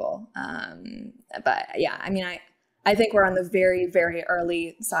lot of people. But yeah, I mean, I think we're on the very, very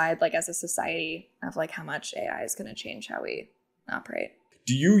early side, like as a society, of like how much AI is going to change how we operate.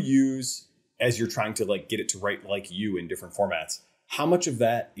 Do you use, as you're trying to like get it to write like you in different formats, how much of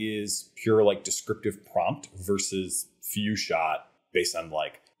that is pure like descriptive prompt versus few shot based on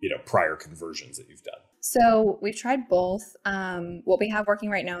like, prior conversions that you've done? So we've tried both. What we have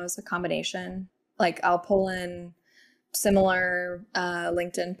working right now is a combination. Like I'll pull in similar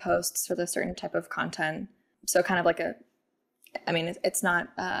LinkedIn posts for the certain type of content. So kind of like it's not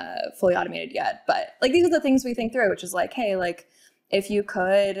fully automated yet, but like these are the things we think through, which is like, hey, like if you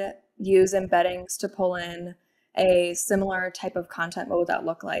could use embeddings to pull in a similar type of content, what would that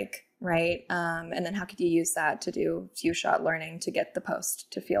look like, right? And then how could you use that to do few shot learning to get the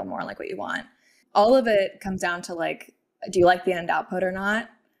post to feel more like what you want? All of it comes down to like, do you like the end output or not?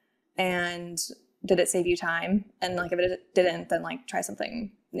 And did it save you time? And like, if it didn't, then like try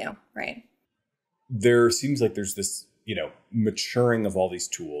something new, right? There seems like there's this, maturing of all these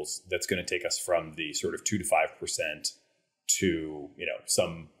tools that's going to take us from the sort of 2 to 5% to,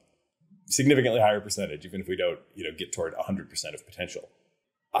 some significantly higher percentage, even if we don't, get toward 100% of potential.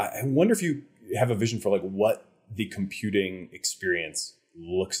 I wonder if you have a vision for like what the computing experience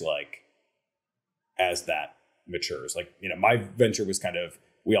looks like as that matures. Like, my venture was kind of,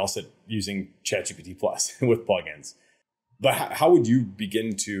 we all said using ChatGPT Plus with plugins. But how would you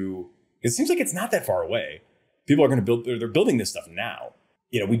begin to, it seems like it's not that far away. People are going to they're building this stuff now.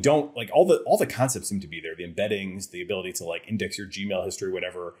 We don't like all the concepts seem to be there. The embeddings, the ability to like index your Gmail history,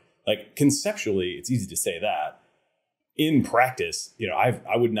 whatever. Like conceptually, it's easy to say that. In practice,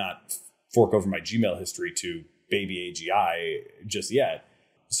 I would not fork over my Gmail history to baby AGI just yet.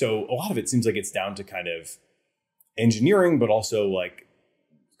 So a lot of it seems like it's down to kind of engineering, but also like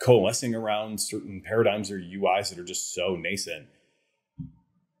coalescing around certain paradigms or UIs that are just so nascent.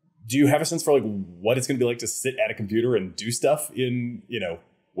 Do you have a sense for like what it's going to be like to sit at a computer and do stuff in,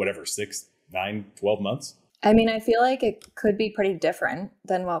 whatever, 6, 9, 12 months? I mean, I feel like it could be pretty different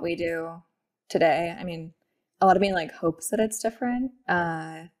than what we do today. I mean, a lot of me like hopes that it's different.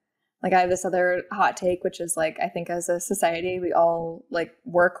 Like I have this other hot take, which is like, I think as a society, we all like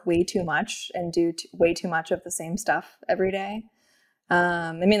work way too much and do way too much of the same stuff every day.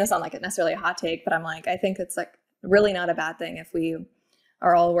 I mean, that's not like necessarily a hot take, but I'm like, I think it's like really not a bad thing if we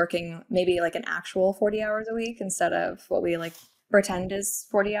are all working maybe like an actual 40 hours a week instead of what we like pretend is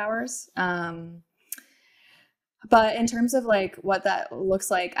 40 hours. But in terms of like what that looks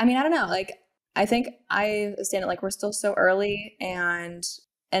like, I mean, I don't know, like, I think I understand it like we're still so early and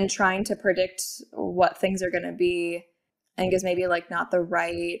trying to predict what things are going to be, I think is maybe like not the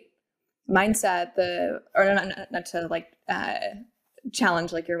right mindset, or not to like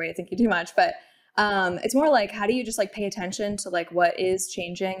challenge like your way of thinking too much, but it's more like, how do you just like pay attention to like what is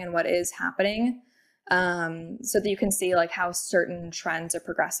changing and what is happening, so that you can see like how certain trends are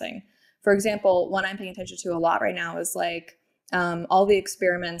progressing. For example, one I'm paying attention to a lot right now is like all the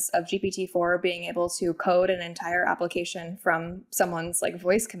experiments of GPT-4 being able to code an entire application from someone's like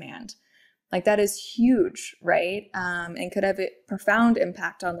voice command. Like that is huge, right? And could have a profound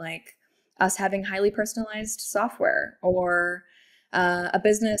impact on like us having highly personalized software, or a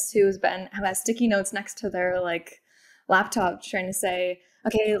business who has sticky notes next to their like laptop trying to say,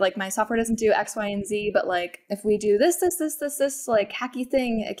 okay, like my software doesn't do X, Y, and Z, but like if we do this like hacky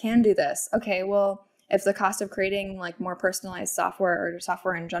thing, it can do this. Okay, well, if the cost of creating like more personalized software or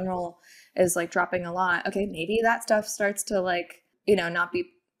software in general is like dropping a lot, okay, maybe that stuff starts to like, not be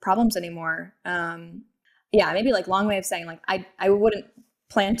problems anymore. Yeah, maybe like long way of saying like I wouldn't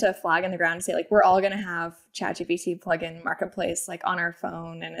plant a flag in the ground and say like we're all going to have ChatGPT plugin marketplace like on our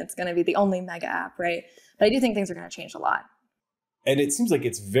phone and it's going to be the only mega app, right? But I do think things are going to change a lot. And it seems like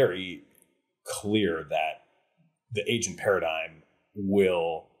it's very clear that the agent paradigm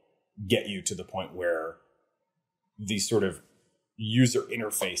will get you to the point where these sort of user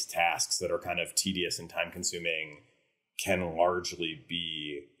interface tasks that are kind of tedious and time consuming can largely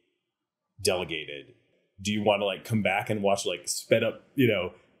be delegated. Do you want to like come back and watch like sped up,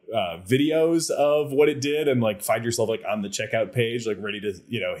 videos of what it did and like find yourself like on the checkout page, like ready to,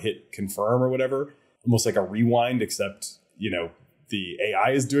 hit confirm or whatever? Almost like a rewind, except, the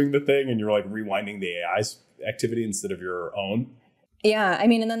AI is doing the thing and you're like rewinding the AI's activity instead of your own. Yeah. I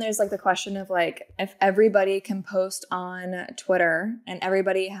mean, and then there's like the question of like, if everybody can post on Twitter and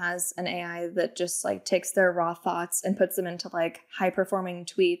everybody has an AI that just like takes their raw thoughts and puts them into like high performing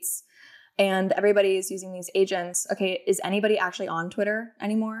tweets, and everybody is using these agents, okay, is anybody actually on Twitter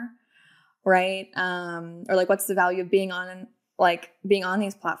anymore? Right? Or like, what's the value of being on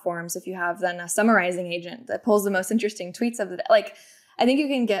these platforms if you have then a summarizing agent that pulls the most interesting tweets of the day? Like, I think you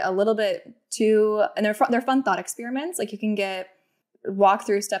can get a little bit too, and they're fun thought experiments. Like you can walk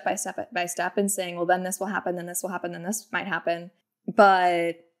through step by step and saying, well, then this will happen, then this will happen, then this might happen.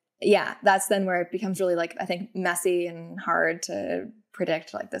 But yeah, that's then where it becomes really like, I think, messy and hard to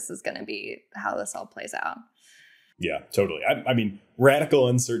predict like this is going to be how this all plays out. Yeah, totally. I mean, radical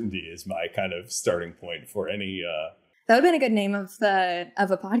uncertainty is my kind of starting point for any. That would have been a good name of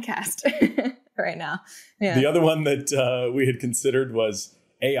a podcast right now. Yeah. The other one that we had considered was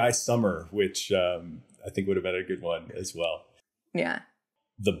AI Summer, which I think would have been a good one as well. Yeah.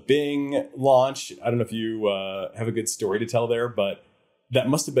 The Bing launch, I don't know if you have a good story to tell there, but that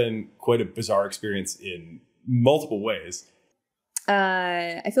must have been quite a bizarre experience in multiple ways.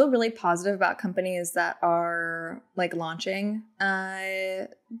 I feel really positive about companies that are like launching,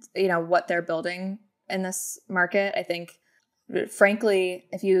 what they're building in this market. I think, frankly,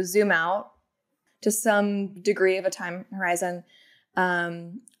 if you zoom out to some degree of a time horizon,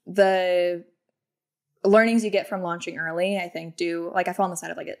 the learnings you get from launching early, I think I fall on the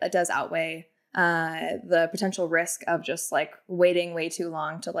side of like it does outweigh the potential risk of just like waiting way too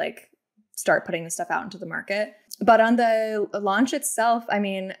long to like start putting this stuff out into the market. But on the launch itself, I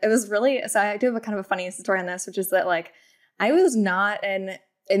mean, it was really, so I do have a kind of a funny story on this, which is that like I was not an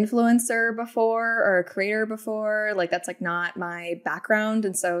influencer before or a creator before. Like that's like not my background.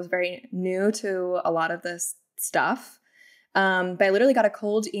 And so I was very new to a lot of this stuff. But I literally got a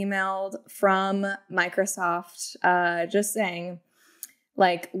cold email from Microsoft just saying,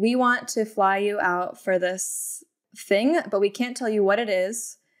 like, we want to fly you out for this thing, but we can't tell you what it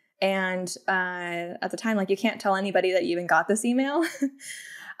is. And at the time, like, you can't tell anybody that you even got this email.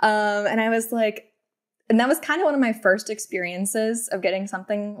 And I was like, and that was kind of one of my first experiences of getting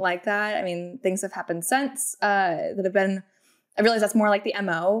something like that. I mean, things have happened since that have been, I realize that's more like the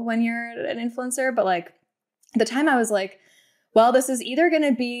MO when you're an influencer. But like at the time I was like, well, this is either going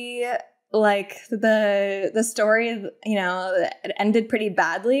to be like the story, it ended pretty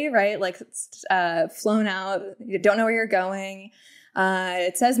badly, right? Like it's flown out, you don't know where you're going.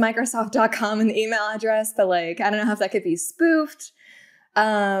 It says Microsoft.com in the email address, but like, I don't know if that could be spoofed. But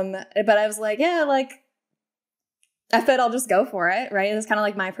I was like, yeah, like, F it, I'll just go for it, right? It's kind of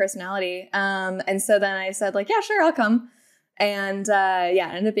like my personality. And so then I said like, yeah, sure, I'll come. And it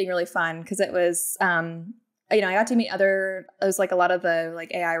ended up being really fun because it was, I got to meet it was like a lot of the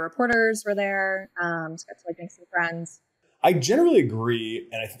like AI reporters were there. So I got to like make some friends. I generally agree.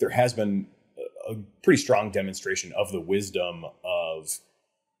 And I think there has been a pretty strong demonstration of the wisdom of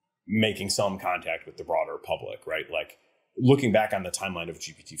making some contact with the broader public, right? Like looking back on the timeline of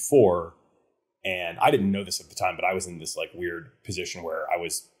GPT-4, and I didn't know this at the time, but I was in this like weird position where I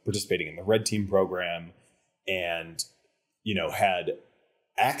was participating in the Red Team program and, had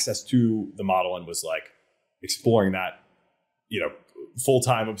access to the model and was like exploring that,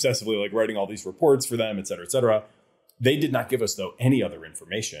 full-time, obsessively, like writing all these reports for them, et cetera, et cetera. They did not give us, though, any other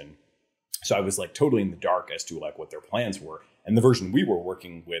information. So I was like totally in the dark as to like what their plans were. And the version we were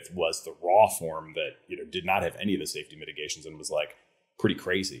working with was the raw form that, did not have any of the safety mitigations and was like pretty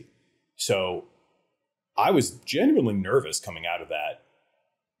crazy. So I was genuinely nervous coming out of that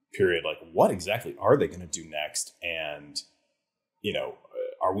period. Like, what exactly are they going to do next? And,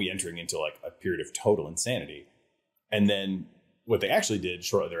 are we entering into like a period of total insanity? And then what they actually did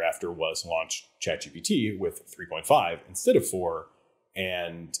shortly thereafter was launch ChatGPT with 3.5 instead of 4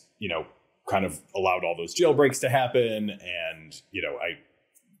 and, kind of allowed all those jailbreaks to happen. And,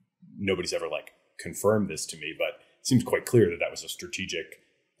 nobody's ever like confirmed this to me, but it seems quite clear that that was a strategic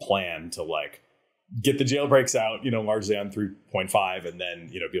plan to like get the jailbreaks out, largely on 3.5 and then,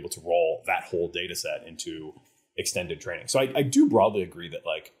 be able to roll that whole data set into extended training. So I do broadly agree that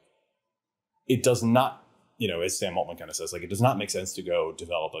like, it does not, as Sam Altman kind of says, like, it does not make sense to go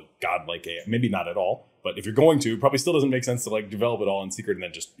develop a godlike AI, maybe not at all, but if you're going to, probably still doesn't make sense to like develop it all in secret and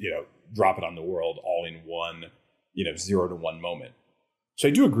then just, drop it on the world all in one, 0 to 1 moment. So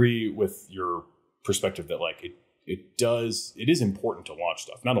I do agree with your perspective that like, it is important to launch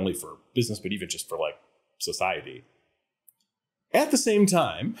stuff, not only for business, but even just for like society. At the same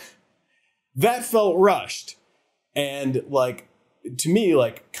time, that felt rushed. And like, to me,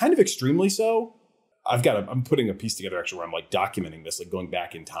 like kind of extremely so. I'm putting a piece together actually where I'm like documenting this, like going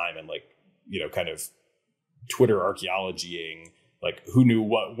back in time and like, kind of Twitter archaeologying, like who knew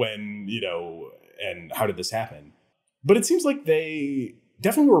what, when, and how did this happen? But it seems like they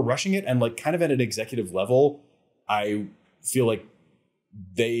definitely were rushing it. And like kind of at an executive level, I feel like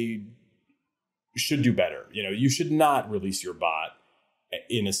they should do better. You should not release your bot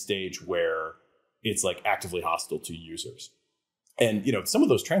in a stage where it's like actively hostile to users. And, some of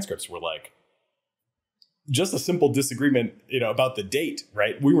those transcripts were like just a simple disagreement, about the date,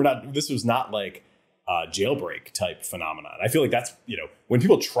 right? This was not like a jailbreak type phenomenon. I feel like that's, when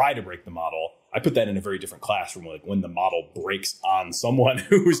people try to break the model, I put that in a very different class from like when the model breaks on someone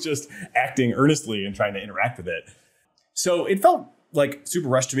who's just acting earnestly and trying to interact with it. So it felt like super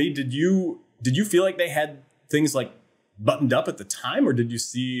rushed to me. Did you feel like they had things like buttoned up at the time, or did you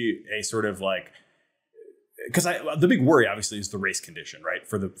see a sort of like, because the big worry obviously is the race condition, right?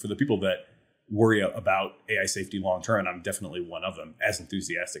 For the people that worry about AI safety long term, and I'm definitely one of them, as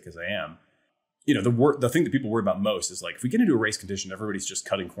enthusiastic as I am. The thing that people worry about most is like, if we get into a race condition, everybody's just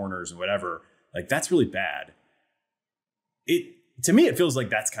cutting corners and whatever, like that's really bad. To me, it feels like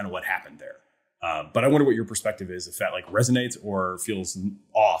that's kind of what happened there. But I wonder what your perspective is, if that like resonates or feels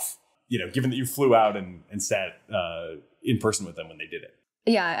off, given that you flew out and sat in person with them when they did it.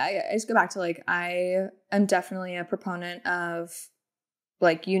 Yeah, I just go back to like, I am definitely a proponent of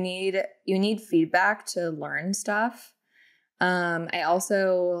like, you need feedback to learn stuff. I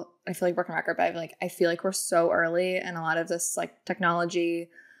feel like broken record, but I feel like we're so early in a lot of this like technology,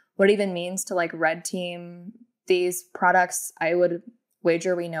 what it even means to like red team these products. I would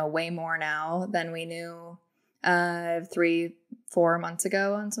wager we know way more now than we knew 3-4 months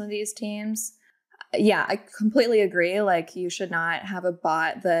ago on some of these teams. Yeah, I completely agree. Like, you should not have a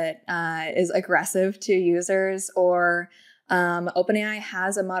bot that is aggressive to users, or OpenAI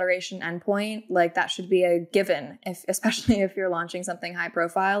has a moderation endpoint. Like, that should be a given, especially if you're launching something high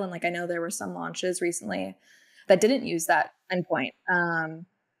profile. And like, I know there were some launches recently that didn't use that endpoint.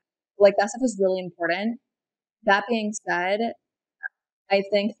 Like, that stuff is really important. That being said, I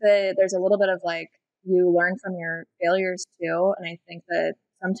think that there's a little bit of like, you learn from your failures too. And I think that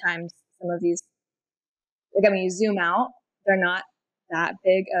sometimes some of these, like, I mean, you zoom out, they're not that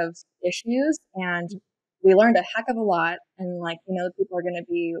big of issues. And we learned a heck of a lot. And like, people are going to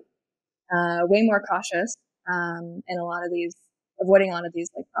be way more cautious in avoiding a lot of these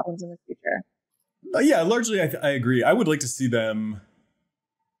like problems in the future. Yeah, largely I agree. I would like to see them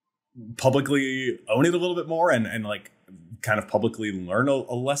publicly own it a little bit more and like kind of publicly learn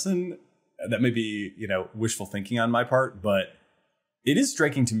a lesson. That may be, wishful thinking on my part, but it is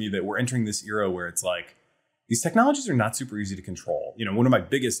striking to me that we're entering this era where it's like, these technologies are not super easy to control. One of my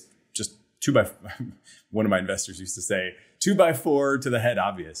biggest, one of my investors used to say, 2x4 to the head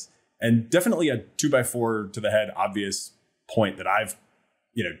obvious. And definitely a 2x4 to the head obvious point that I've,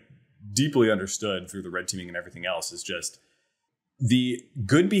 deeply understood through the red teaming and everything else is just the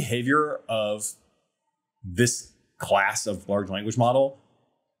good behavior of this class of large language model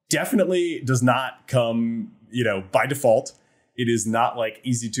definitely does not come, by default. It is not like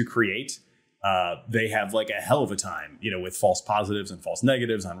easy to create. They have like a hell of a time, with false positives and false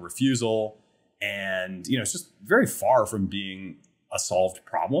negatives on refusal. And, it's just very far from being a solved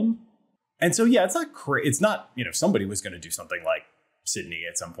problem. And so, yeah, it's not, somebody was going to do something like Sydney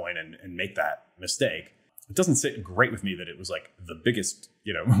at some point and make that mistake. It doesn't sit great with me that it was like the biggest,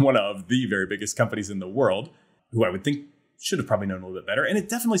 one of the very biggest companies in the world, who I would think should have probably known a little bit better. And it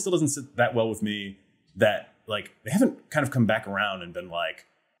definitely still doesn't sit that well with me that like they haven't kind of come back around and been like,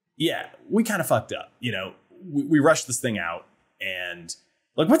 yeah, we kind of fucked up. We rushed this thing out, and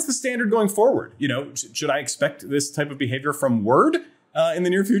like, what's the standard going forward? Should I expect this type of behavior from Word in the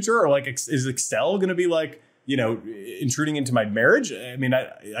near future? Or like, is Excel going to be like, intruding into my marriage? I mean,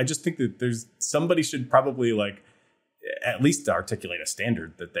 I just think that somebody should probably like at least articulate a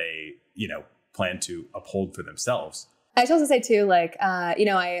standard that they, plan to uphold for themselves. I should also say too, like, I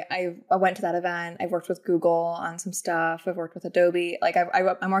went to that event. I've worked with Google on some stuff. I've worked with Adobe. Like,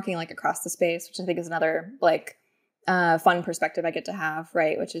 I'm working like across the space, which I think is another like fun perspective I get to have,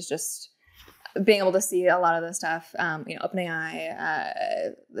 right? Which is just being able to see a lot of the stuff,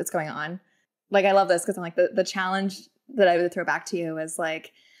 OpenAI that's going on. Like, I love this because I'm like, the challenge that I would throw back to you is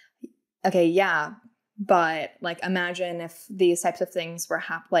like, okay, yeah, but like, imagine if these types of things were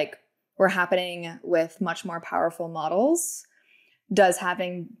happening with much more powerful models. Does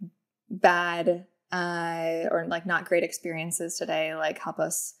having bad or like not great experiences today like help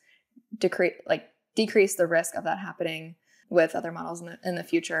us decrease the risk of that happening with other models in the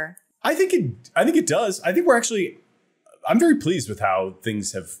future? I think it does. I think I'm very pleased with how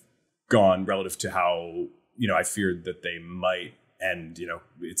things have gone relative to how, I feared that they might. And,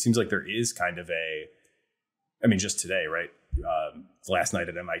 it seems like there is kind of just today, right? Last night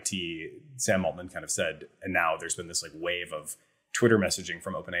at MIT, Sam Altman kind of said, and now there's been this like wave of Twitter messaging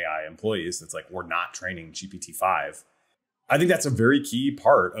from OpenAI employees that's like, we're not training GPT-5. I think that's a very key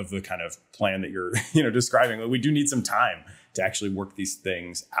part of the kind of plan that you're, describing. Like, we do need some time to actually work these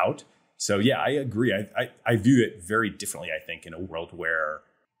things out. So yeah, I agree. I view it very differently, I think, in a world where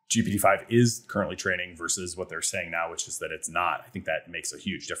GPT-5 is currently training versus what they're saying now, which is that it's not. I think that makes a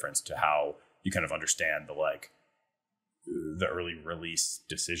huge difference to how you kind of understand the early release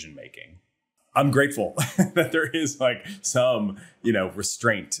decision making. I'm grateful that there is like some,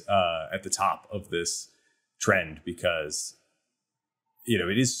 restraint at the top of this trend, because,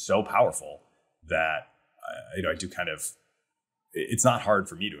 it is so powerful that, I do kind of, it's not hard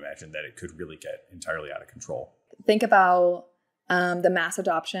for me to imagine that it could really get entirely out of control. Think about the mass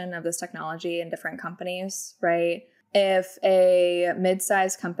adoption of this technology in different companies, right? If a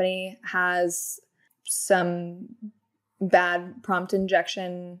mid-sized company has some bad prompt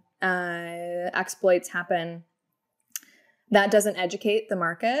injection exploits happen, that doesn't educate the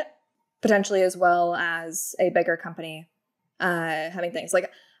market. potentially as well as a bigger company having things.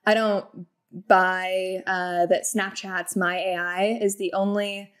 Like, I don't buy that Snapchat's My AI is the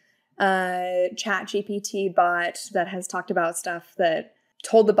only chat GPT bot that has talked about stuff that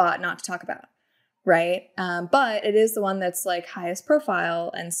told the bot not to talk about, right? But it is the one that's like highest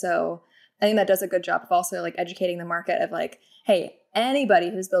profile. And so I think that does a good job of also like educating the market of like, hey,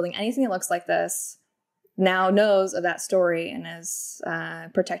 anybody who's building anything that looks like this now knows of that story and is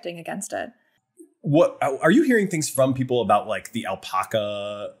protecting against it. What are you hearing things from people about like the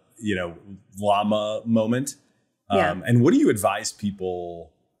alpaca, llama moment? Yeah. And what do you advise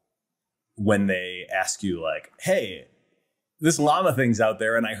people when they ask you like, hey, this llama thing's out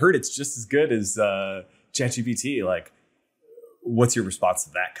there and I heard it's just as good as ChatGPT. Like, what's your response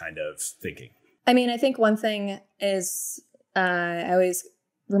to that kind of thinking? I mean, I think one thing is I always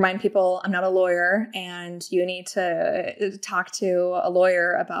remind people I'm not a lawyer, and you need to talk to a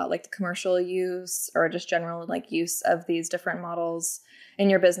lawyer about like the commercial use or just general like use of these different models in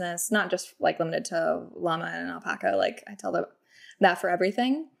your business, not just like limited to llama and alpaca. Like I tell them that for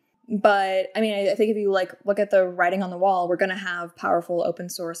everything. But I mean, I think if you like look at the writing on the wall, we're going to have powerful open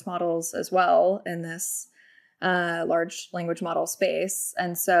source models as well in this large language model space.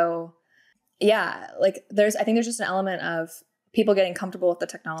 And so, yeah, like I think there's just an element of people getting comfortable with the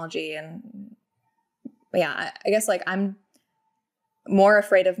technology. And yeah, I guess like I'm more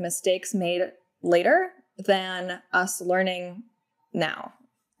afraid of mistakes made later than us learning now.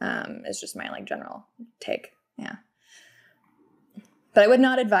 It's just my like general take. Yeah. But I would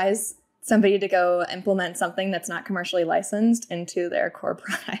not advise somebody to go implement something that's not commercially licensed into their core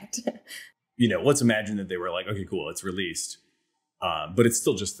product. Let's imagine that they were like, okay, cool, it's released. But it's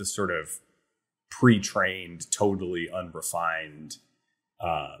still just this sort of pre-trained, totally unrefined,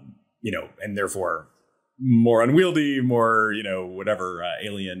 and therefore more unwieldy, more, whatever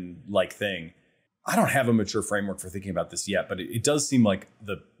alien-like thing. I don't have a mature framework for thinking about this yet, but it does seem like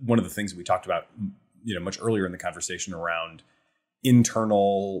one of the things that we talked about, much earlier in the conversation around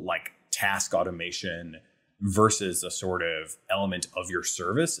internal like task automation versus a sort of element of your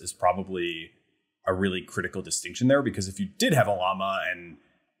service is probably a really critical distinction there. Because if you did have a llama and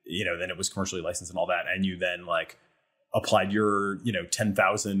then it was commercially licensed and all that, and you then like applied your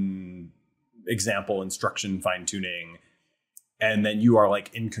 10,000 example instruction fine tuning, and then you are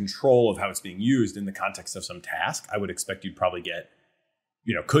like in control of how it's being used in the context of some task, I would expect you'd probably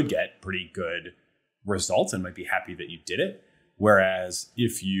could get pretty good results and might be happy that you did it. Whereas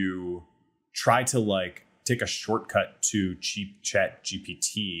if you try to like take a shortcut to cheap chat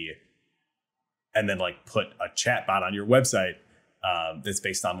GPT and then like put a chat bot on your website that's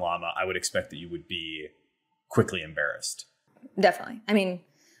based on llama, I would expect that you would be quickly embarrassed. Definitely. I mean,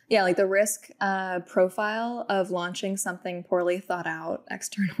 yeah, like the risk profile of launching something poorly thought out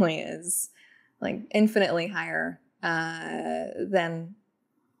externally is like infinitely higher than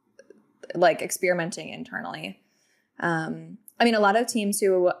like experimenting internally. I mean, a lot of teams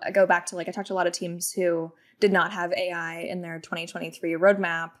who go back to like, I talked to a lot of teams who did not have AI in their 2023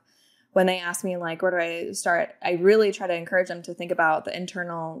 roadmap. When they ask me like, where do I start? I really try to encourage them to think about the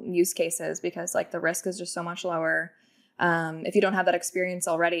internal use cases, because like the risk is just so much lower. If you don't have that experience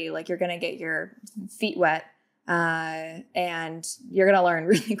already, like you're going to get your feet wet and you're going to learn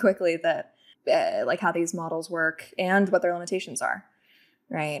really quickly that like how these models work and what their limitations are.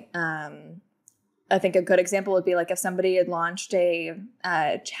 Right. I think a good example would be like if somebody had launched a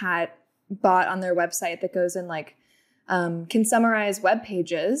chat bot on their website that goes in like, can summarize web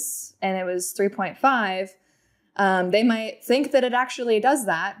pages, and it was 3.5, they might think that it actually does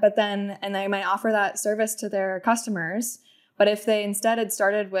that, and they might offer that service to their customers. But if they instead had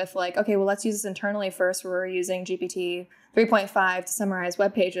started with like, okay, well, let's use this internally first, we're using GPT 3.5 to summarize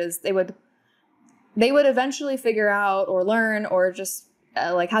web pages, they would eventually figure out or learn or just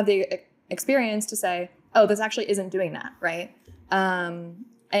like have the experience to say, oh, this actually isn't doing that, right? And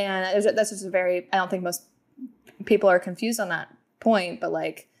that's just I don't think most people are confused on that point, but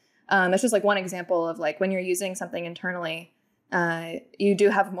like, that's just like one example of like when you're using something internally, you do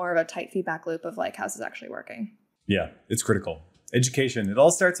have more of a tight feedback loop of like, how's this actually working? Yeah, it's critical. Education. It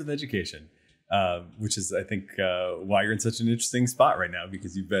all starts with education, which is, I think, why you're in such an interesting spot right now,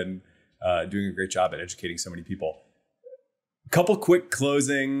 because you've been doing a great job at educating so many people. A couple quick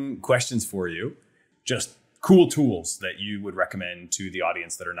closing questions for you. Just cool tools that you would recommend to the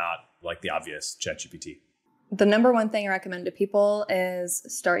audience that are not like the obvious ChatGPT. The number one thing I recommend to people is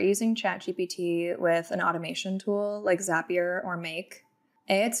start using ChatGPT with an automation tool like Zapier or Make.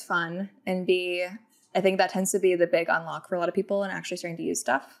 A, it's fun, and B, I think that tends to be the big unlock for a lot of people and actually starting to use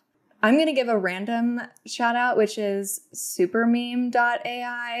stuff. I'm going to give a random shout out, which is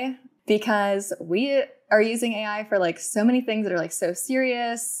supermeme.ai. because we are using AI for like so many things that are like so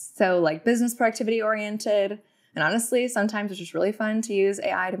serious, so like business productivity oriented. And honestly, sometimes it's just really fun to use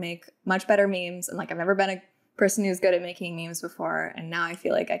AI to make much better memes. And like, I've never been a person who's good at making memes before. And now I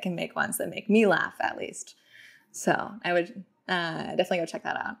feel like I can make ones that make me laugh at least. So I would definitely go check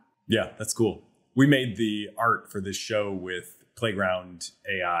that out. Yeah, that's cool. We made the art for this show with Playground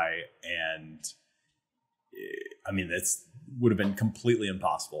AI, and I mean, that's would have been completely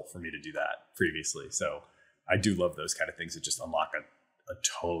impossible for me to do that previously. So I do love those kind of things that just unlock a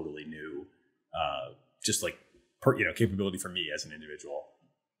totally new, just like, capability for me as an individual.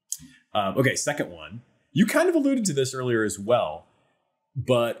 Okay, second one. You kind of alluded to this earlier as well,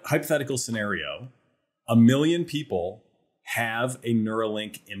 but hypothetical scenario, 1 million people have a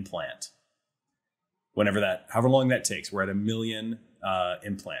Neuralink implant. However long that takes, we're at 1 million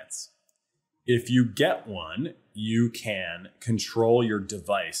implants. If you get one, you can control your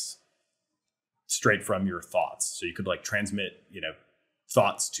device straight from your thoughts. So you could like transmit,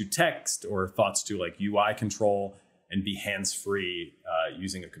 thoughts to text or thoughts to like UI control and be hands-free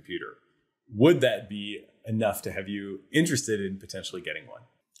using a computer. Would that be enough to have you interested in potentially getting one?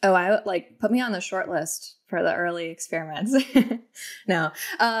 Oh, I would like put me on the short list for the early experiments. No,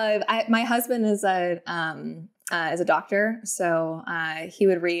 my husband is a doctor, so he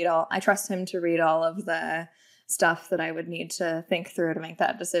would read all. I trust him to read all of the stuff that I would need to think through to make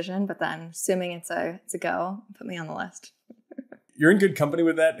that decision. But then, assuming it's a go, put me on the list. You're in good company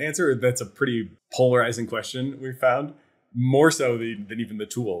with that answer. That's a pretty polarizing question we found. More so than even the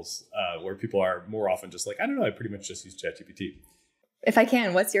tools, where people are more often just like, I don't know, I pretty much just use ChatGPT. If I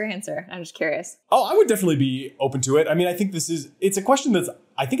can, what's your answer? I'm just curious. Oh, I would definitely be open to it. I mean, I think it's a question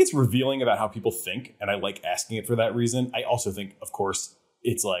I think it's revealing about how people think, and I like asking it for that reason. I also think, of course,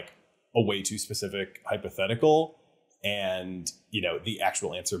 it's like a way too specific hypothetical, and, the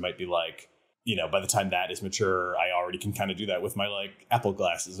actual answer might be like, by the time that is mature, I already can kind of do that with my like Apple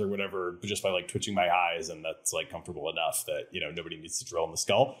glasses or whatever, just by like twitching my eyes. And that's like comfortable enough that, nobody needs to drill in the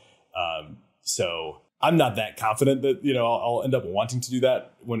skull. So I'm not that confident that, I'll end up wanting to do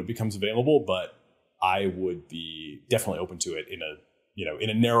that when it becomes available, but I would be definitely open to it in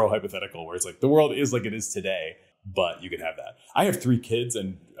a narrow hypothetical where it's like the world is like it is today, but you can have that. I have 3 kids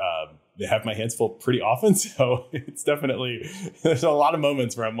and, they have my hands full pretty often. So it's definitely, there's a lot of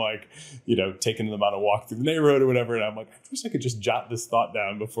moments where I'm like, taking them on a walk through the neighborhood or whatever. And I'm like, I wish I could just jot this thought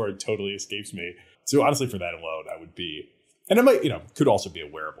down before it totally escapes me. So honestly, for that alone, I would be, and it might, could also be a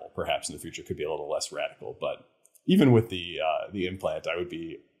wearable perhaps in the future, could be a little less radical, but even with the implant, I would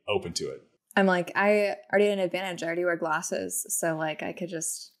be open to it. I'm like, I already had an advantage. I already wear glasses. So like I could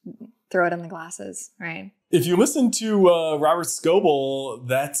just throw it in the glasses, right? If you listen to Robert Scoble,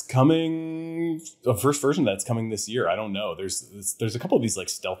 that's coming, the first version that's coming this year. I don't know. There's a couple of these like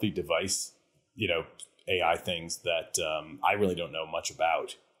stealthy device, AI things that I really don't know much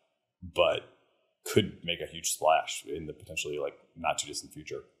about, but could make a huge splash in the potentially like not too distant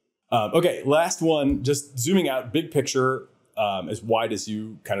future. Okay, last one, just zooming out, big picture, as wide as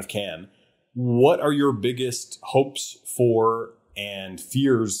you kind of can. What are your biggest hopes for and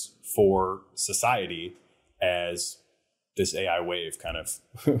fears for society as this AI wave kind of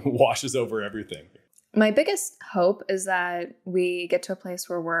washes over everything? My biggest hope is that we get to a place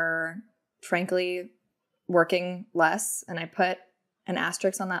where we're frankly working less. And I put an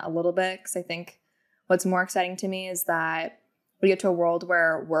asterisk on that a little bit because I think what's more exciting to me is that we get to a world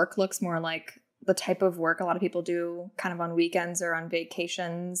where work looks more like the type of work a lot of people do kind of on weekends or on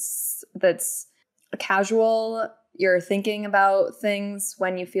vacations. That's casual. You're thinking about things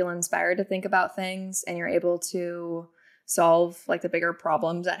when you feel inspired to think about things, and you're able to solve like the bigger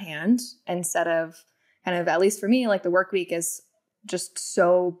problems at hand instead of kind of, at least for me, like the work week is just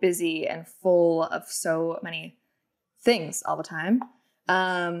so busy and full of so many things all the time.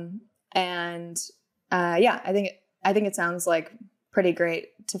 Yeah, I think it sounds like pretty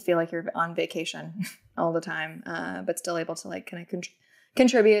great to feel like you're on vacation all the time, but still able to like kind of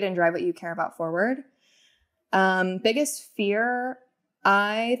contribute and drive what you care about forward. Biggest fear,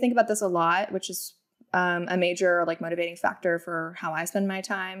 I think about this a lot, which is a major like motivating factor for how I spend my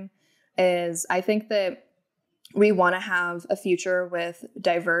time, is I think that we want to have a future with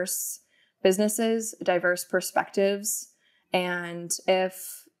diverse businesses, diverse perspectives. And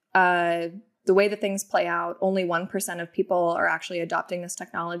if the way that things play out, only 1% of people are actually adopting this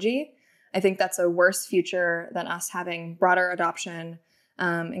technology, I think that's a worse future than us having broader adoption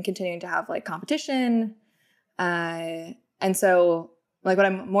and continuing to have like competition. And so like what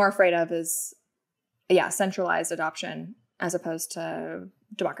I'm more afraid of is, centralized adoption as opposed to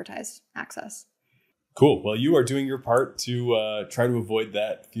democratized access. Cool. Well, you are doing your part to try to avoid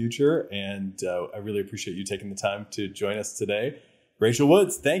that future. And I really appreciate you taking the time to join us today. Rachel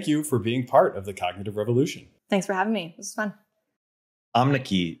Woods, thank you for being part of the Cognitive Revolution. Thanks for having me. This was fun.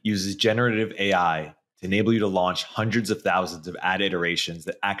 Omniki uses generative AI to enable you to launch hundreds of thousands of ad iterations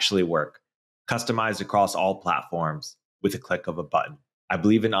that actually work, customized across all platforms with a click of a button. I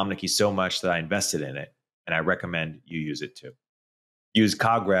believe in Omniki so much that I invested in it, and I recommend you use it too. Use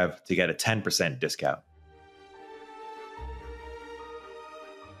CogRev to get a 10% discount.